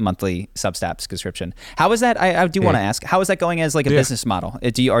you have monthly Substack subscription. How is that? I do want to ask, how is that going as like a business model?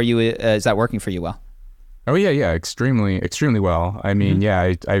 Is that working for you well? Oh yeah, extremely well. I mean,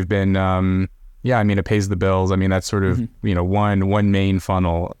 I've been, it pays the bills. I mean, that's sort of, one main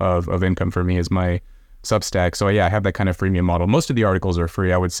funnel of income for me is my Substack. So I have that kind of freemium model. Most of the articles are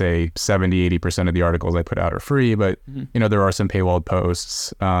free. I would say 70-80% of the articles I put out are free, but there are some paywalled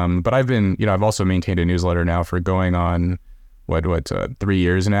posts. But I've also maintained a newsletter now for going on 3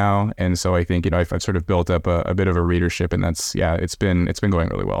 years now. And so I think, I've sort of built up a bit of a readership, and that's, it's been going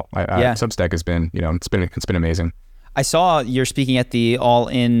really well. Substack has been, it's been amazing. I saw you're speaking at the All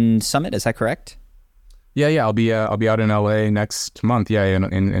In Summit. Is that correct? Yeah. I'll be out in LA next month.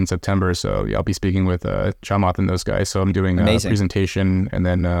 In September. So I'll be speaking with Chamath and those guys. So I'm doing a presentation and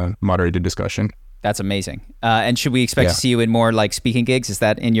then moderated discussion. That's amazing. And should we expect to see you in more like speaking gigs? Is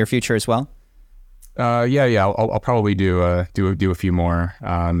that in your future as well? I'll probably do a few more.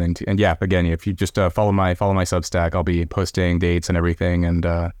 And again, if you just follow my Substack, I'll be posting dates and everything. And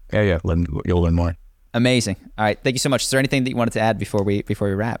you'll learn more. Amazing. All right. Thank you so much. Is there anything that you wanted to add before we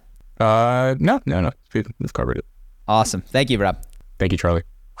wrap? No. We've covered it. Awesome. Thank you, Rob. Thank you, Charlie.